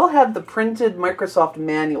 It still had the printed Microsoft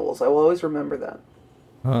manuals. I will always remember that.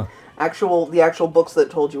 Huh. The actual books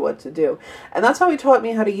that told you what to do. And that's how he taught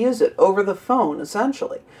me how to use it, over the phone,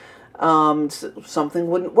 essentially. Something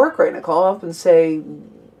wouldn't work right, and I'd call up and say,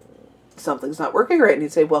 something's not working right. And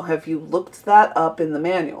he'd say, well, have you looked that up in the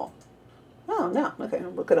manual? Oh, no. Okay,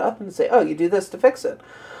 I'll look it up and say, oh, you do this to fix it.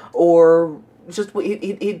 Or just,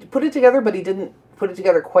 he'd put it together, but he didn't put it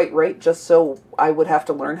together quite right, just so I would have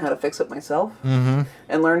to learn how to fix it myself. Mm-hmm.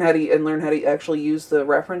 And learn how to actually use the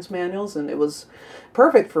reference manuals, and it was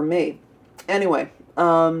perfect for me. Anyway,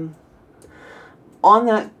 on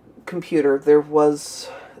that computer there was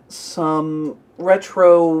some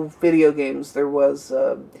retro video games. There was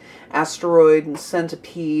Asteroid and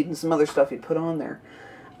Centipede and some other stuff he put on there.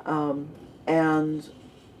 And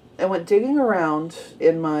I went digging around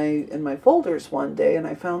in my folders one day, and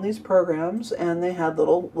I found these programs, and they had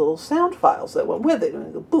little sound files that went with it,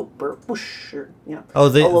 and go boop or whoosh, or all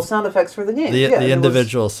little sound effects for the games. The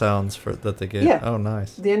individual sounds that the game. Yeah. Oh,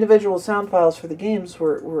 nice. The individual sound files for the games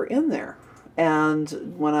were in there,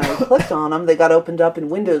 and when I clicked on them, they got opened up in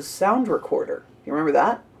Windows Sound Recorder. You remember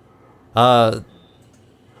that?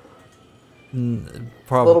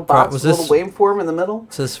 Little box, was little waveform in the middle.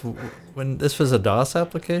 When this was a DOS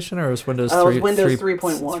application, or was Windows 3? It was Windows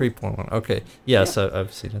 3.1. 3.1. Okay. Yes, yeah.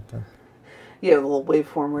 I've seen it then. Yeah, the little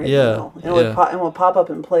waveform right in the middle. And it would pop up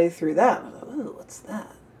and play through that. I thought, ooh, what's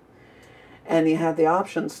that? And you had the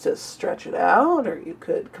options to stretch it out, or you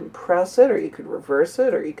could compress it, or you could reverse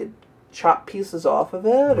it, or you could chop pieces off of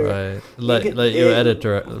it. Or right. Let you edit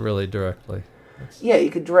really directly. Yeah,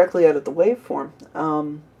 you could directly edit the waveform.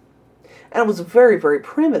 And it was very, very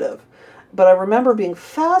primitive. But I remember being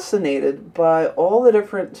fascinated by all the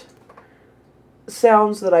different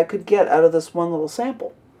sounds that I could get out of this one little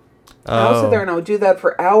sample. And I would sit there and I would do that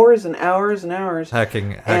for hours and hours and hours.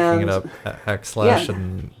 Hacking it up,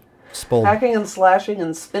 and spool. Hacking and slashing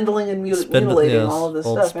and spindling and mutilating all of this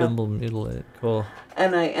stuff. Spindle, mutilate, cool.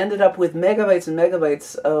 And I ended up with megabytes and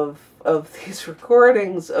megabytes of these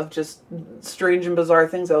recordings of just strange and bizarre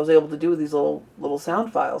things I was able to do with these little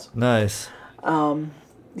sound files. Nice.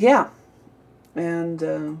 Yeah. And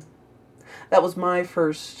that was my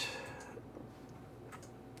first.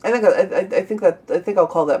 I think I'll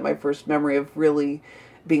call that my first memory of really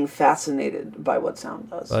being fascinated by what sound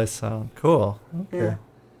does. By sound, cool. Okay. Yeah.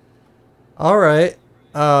 All right.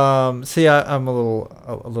 See, I'm a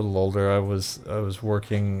little older. I was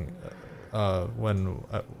working when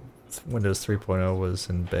Windows 3.0 was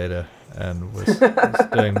in beta and was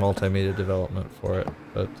doing multimedia development for it.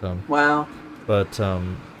 But wow. But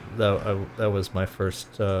that was my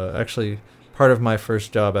first, actually part of my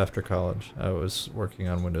first job after college. I was working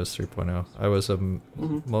on Windows 3.0. I was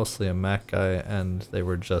mostly a Mac guy, and they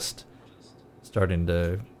were just starting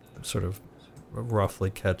to sort of roughly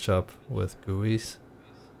catch up with GUIs.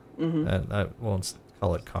 Mm-hmm. And I won't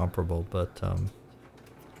call it comparable, but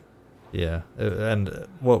yeah. And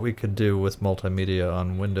what we could do with multimedia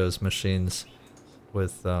on Windows machines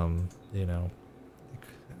with,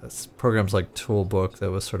 programs like Toolbook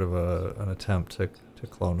that was sort of an attempt to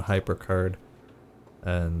clone HyperCard.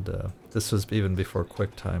 And this was even before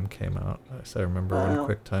QuickTime came out. So I remember when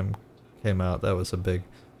QuickTime came out, that was we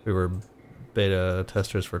were beta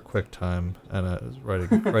testers for QuickTime, and I was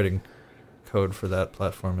writing code for that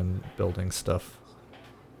platform and building stuff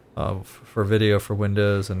for video for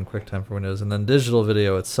Windows and QuickTime for Windows. And then digital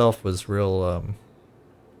video itself was real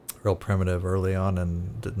primitive early on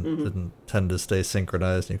and didn't tend to stay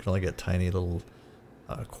synchronized. You could only get tiny little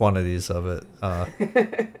quantities of it.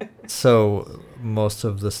 So most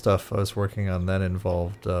of the stuff I was working on then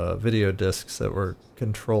involved video discs that were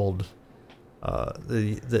controlled.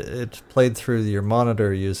 It played through your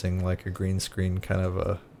monitor using like a green screen kind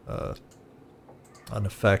of an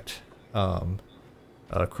effect, a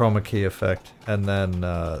chroma key effect, and then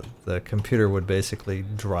the computer would basically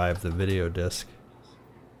drive the video disc.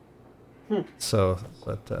 So,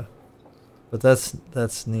 but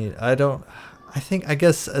that's neat. I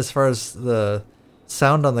guess as far as the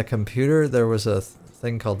sound on the computer, there was a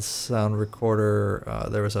thing called Sound Recorder.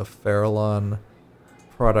 There was a Farallon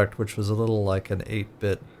product, which was a little like an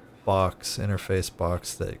 8-bit interface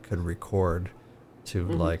box that could record to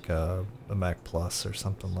like a Mac Plus or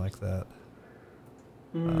something like that.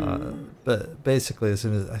 But basically, as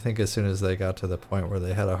soon as they got to the point where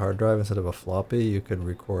they had a hard drive instead of a floppy, you could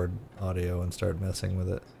record audio and start messing with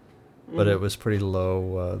it. But it was pretty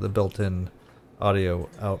low. The built-in audio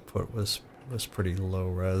output was pretty low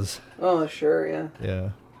res. Oh, sure, yeah. Yeah.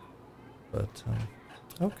 But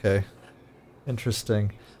okay,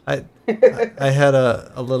 interesting. I had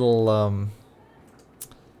a little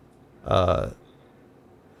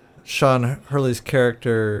Sean Hurley's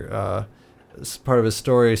character. Part of his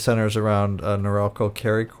story centers around a Norelco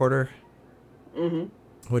camcorder,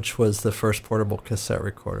 which was the first portable cassette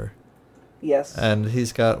recorder. Yes. And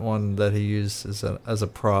he's got one that he used as a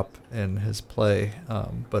prop in his play,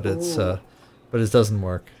 but it doesn't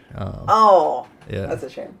work. Yeah, that's a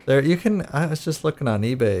shame. I was just looking on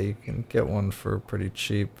eBay. You can get one for pretty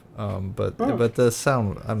cheap, but the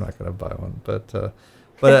sound, I'm not going to buy one. But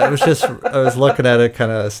I was looking at it,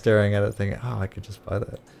 kind of staring at it, thinking, I could just buy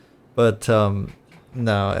that. But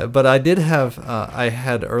no. But I did have I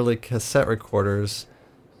had early cassette recorders.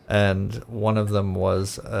 And one of them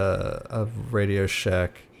was a Radio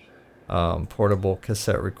Shack portable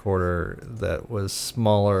cassette recorder that was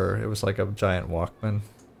smaller. It was like a giant Walkman.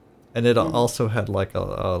 And it also had like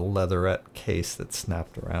a leatherette case that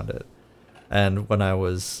snapped around it. And when I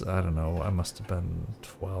was, I don't know, I must have been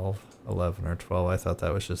 11 or 12, I thought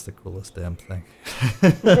that was just the coolest damn thing.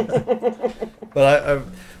 But I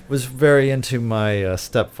was very into my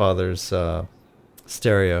stepfather's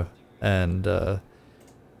stereo and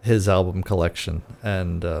his album collection,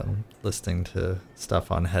 and listening to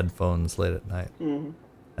stuff on headphones late at night.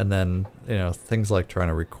 And then, things like trying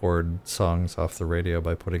to record songs off the radio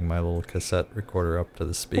by putting my little cassette recorder up to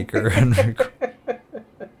the speaker and record.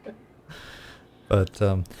 But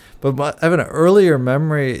I have an earlier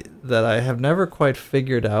memory that I have never quite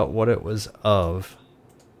figured out what it was of.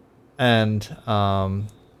 And I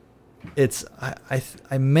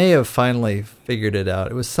may have finally figured it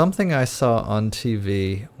out. It was something I saw on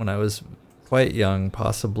TV when I was quite young,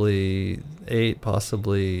 possibly 8,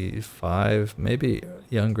 possibly 5, maybe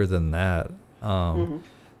younger than that.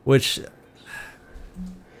 Which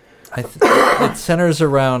it centers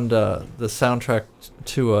around the soundtrack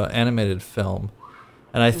to an animated film,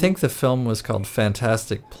 and I think the film was called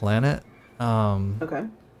Fantastic Planet. Okay.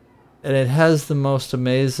 And it has the most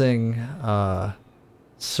amazing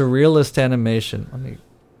surrealist animation.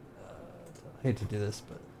 I hate to do this,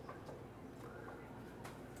 but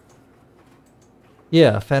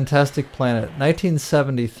yeah, Fantastic Planet,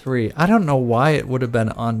 1973. I don't know why it would have been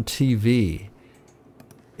on TV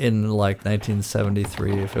in like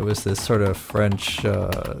 1973 if it was this sort of French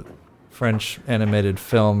animated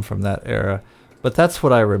film from that era, but that's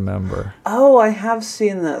what I remember. Oh, I have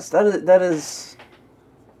seen this. That's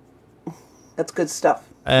good stuff.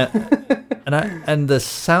 And the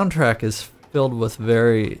soundtrack is filled with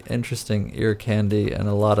very interesting ear candy and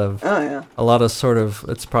a lot of sort of,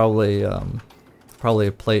 it's probably a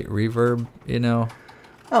plate reverb,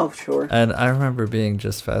 Oh, sure. And I remember being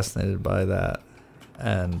just fascinated by that,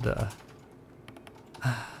 and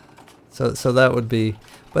so that would be.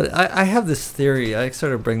 But I have this theory. I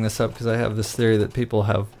sort of bring this up because I have this theory that people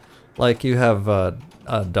have, like you have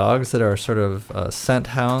dogs that are sort of scent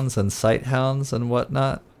hounds and sight hounds and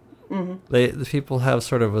whatnot. The people have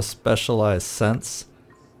sort of a specialized sense,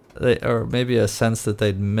 or maybe a sense that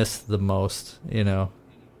they'd miss the most,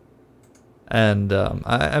 And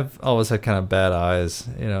I've always had kind of bad eyes,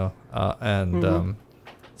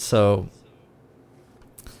 so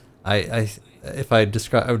I would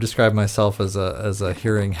describe myself as a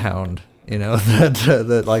hearing hound. You know,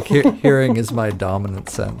 that like hearing is my dominant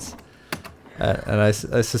sense. And I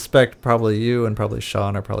suspect probably you and probably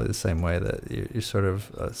Sean are probably the same way, that you sort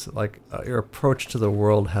of your approach to the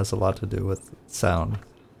world has a lot to do with sound.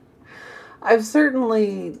 I've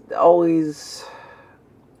certainly always,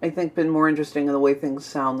 I think, been more interesting in the way things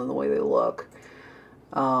sound than the way they look.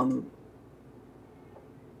 I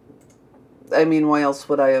mean, why else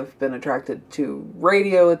would I have been attracted to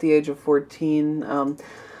radio at the age of 14?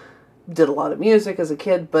 Did a lot of music as a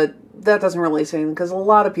kid, but that doesn't really say anything, because a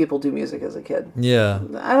lot of people do music as a kid. Yeah.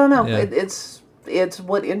 I don't know. Yeah. It's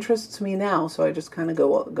what interests me now, so I just kind of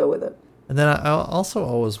go with it. And then I also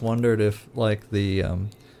always wondered if, like, the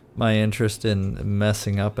my interest in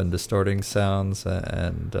messing up and distorting sounds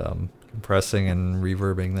and compressing and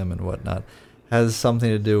reverbing them and whatnot has something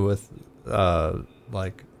to do with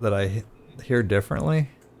like that I hear differently.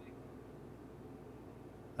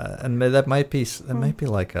 And that might be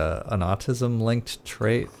like an autism linked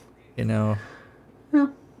trait, you know.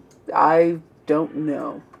 I don't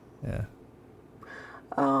know. Yeah.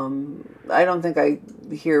 I don't think I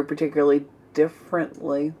hear particularly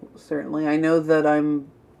differently. Certainly, I know that I'm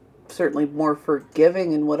certainly more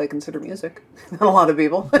forgiving in what I consider music than a lot of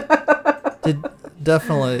people.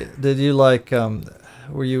 Did you like?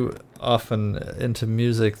 Were you often into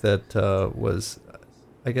music that was,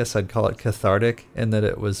 I guess I'd call it cathartic, in that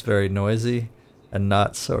it was very noisy and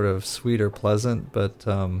not sort of sweet or pleasant, but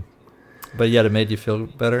yet it made you feel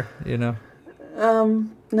better, you know?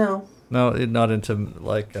 No. No, not into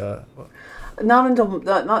like. Not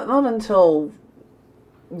until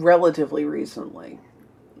relatively recently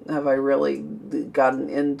have I really gotten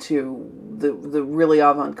into the really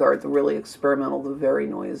avant-garde, the really experimental, the very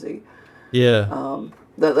noisy. Yeah.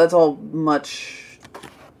 That's all much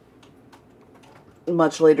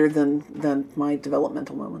later than my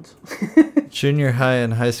developmental moments. Junior high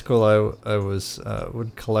and high school, I was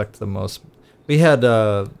would collect the most. We had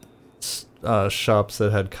shops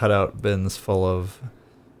that had cutout bins full of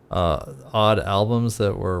odd albums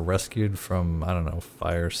that were rescued from, I don't know,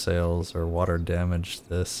 fire sales or water damage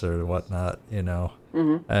this or whatnot, you know.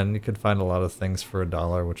 Mm-hmm. And you could find a lot of things for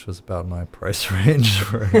 $1, which was about my price range.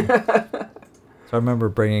 So I remember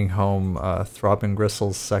bringing home Throbbing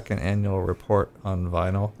Gristle's second annual report on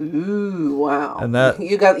vinyl. Ooh, wow! And that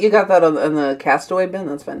you got that on the Castaway bin.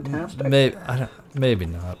 That's fantastic. Maybe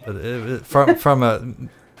not, but it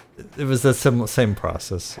was the same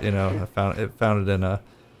process. You know, I found it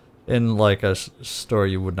in like a store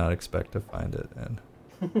you would not expect to find it in.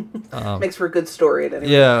 Makes for a good story at any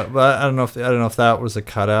rate. Yeah, but I don't know if that was a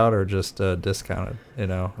cutout or just discounted. You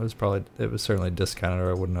know, it was certainly discounted,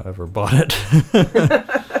 or I wouldn't have ever bought it.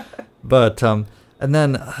 But and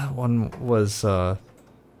then one was so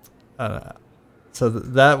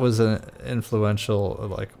that was an influential,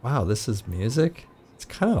 like, wow, this is music. It's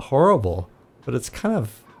kind of horrible, but it's kind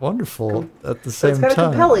of wonderful at the same time. It's kind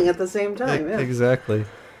of compelling at the same time. Yeah. Exactly.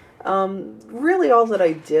 Really, all that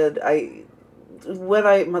I did,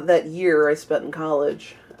 that year I spent in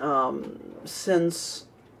college, since,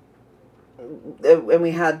 and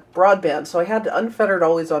we had broadband, so I had unfettered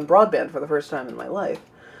always on broadband for the first time in my life,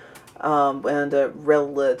 and a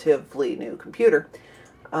relatively new computer.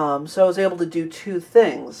 So I was able to do two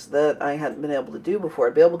things that I hadn't been able to do before.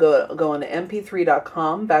 I'd be able to go on to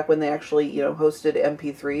mp3.com, back when they actually, hosted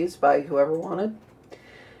MP3s by whoever wanted.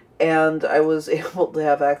 And I was able to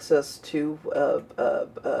have access to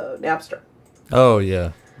Napster. Oh,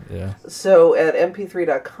 yeah. Yeah. So at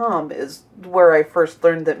mp3.com is where I first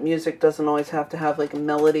learned that music doesn't always have to have like a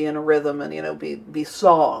melody and a rhythm and, be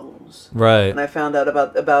songs. Right. And I found out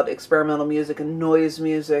about experimental music and noise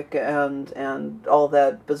music and all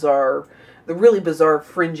that the really bizarre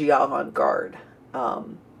fringy avant-garde,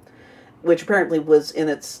 which apparently was in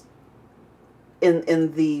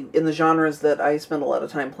the genres that I spent a lot of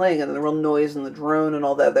time playing, and the real noise and the drone and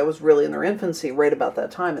all that was really in their infancy right about that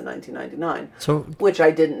time in 1999. So, which I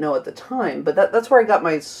didn't know at the time, but that's where I got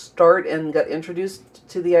my start and got introduced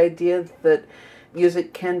to the idea that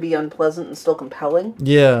music can be unpleasant and still compelling.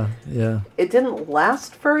 Yeah, yeah. It didn't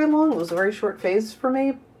last very long. It was a very short phase for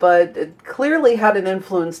me, but it clearly had an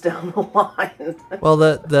influence down the line. Well,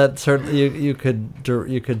 that certainly you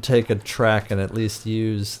could take a track and at least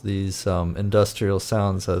use these industrial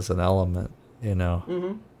sounds as an element,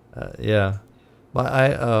 Mm-hmm. Yeah.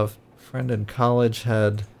 A friend in college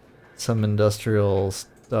had some industrial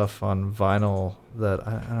stuff on vinyl that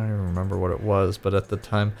I don't even remember what it was, but at the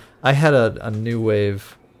time I had a new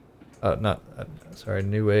wave,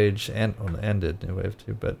 new age, and ended new wave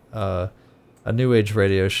too, but a new age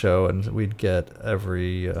radio show, and we'd get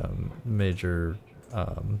every major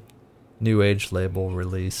new age label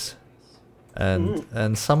release,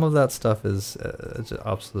 and some of that stuff is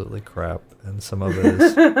absolutely crap, and some of it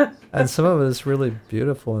is really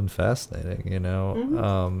beautiful and fascinating,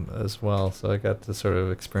 as well. So I got to sort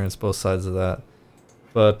of experience both sides of that,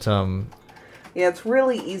 but yeah, it's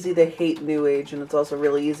really easy to hate New Age, and it's also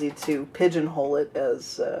really easy to pigeonhole it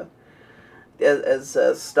as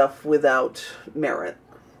stuff without merit.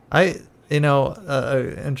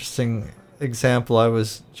 Interesting example. I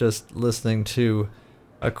was just listening to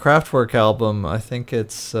a Kraftwerk album. I think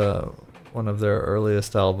it's one of their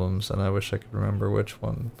earliest albums, and I wish I could remember which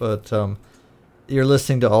one. But you're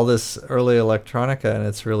listening to all this early electronica, and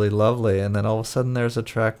it's really lovely. And then all of a sudden, there's a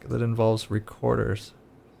track that involves recorders.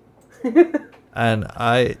 And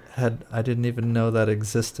I didn't even know that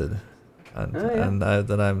existed, and then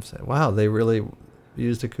I'm saying, wow, they really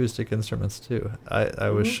used acoustic instruments too. I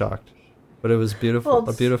was shocked, but it was beautiful,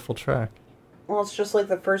 a beautiful track. Well, it's just like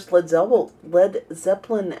the first Led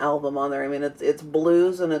Zeppelin album on there. I mean, it's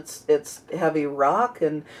blues and it's heavy rock,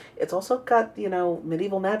 and it's also got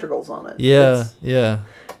medieval madrigals on it. Yeah.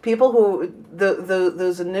 People who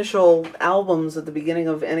those initial albums at the beginning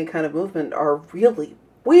of any kind of movement are really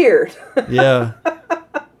weird. Yeah.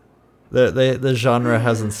 The genre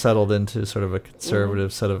hasn't settled into sort of a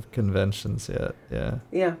conservative set of conventions yet. Yeah.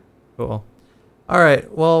 Yeah. Cool. All right.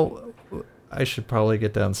 Well, I should probably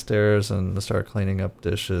get downstairs and start cleaning up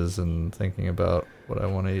dishes and thinking about what I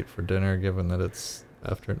want to eat for dinner, given that it's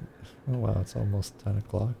after... Oh, wow, it's almost 10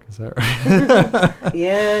 o'clock. Is that right?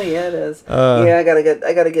 Yeah, it is. I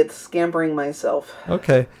gotta get scampering myself.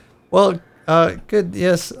 Okay. Well, good.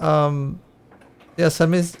 Yes. Yeah,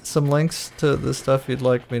 send me some links to the stuff you'd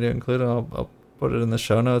like me to include, and I'll put it in the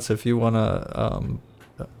show notes. If you want to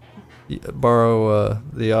borrow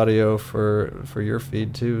the audio for your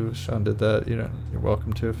feed too, Sean did that. You're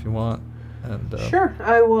welcome to if you want. And sure,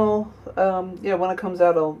 I will. When it comes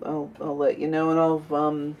out, I'll let you know,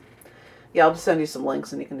 and I'll just send you some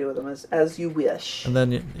links, and you can do with them as you wish. And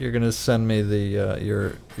then you're gonna send me the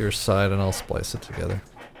your side, and I'll splice it together.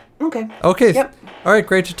 Okay. Okay. Yep. All right.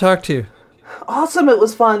 Great to talk to you. Awesome. It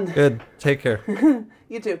was fun. Good. Take care.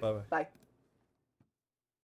 You too. Bye-bye. Bye.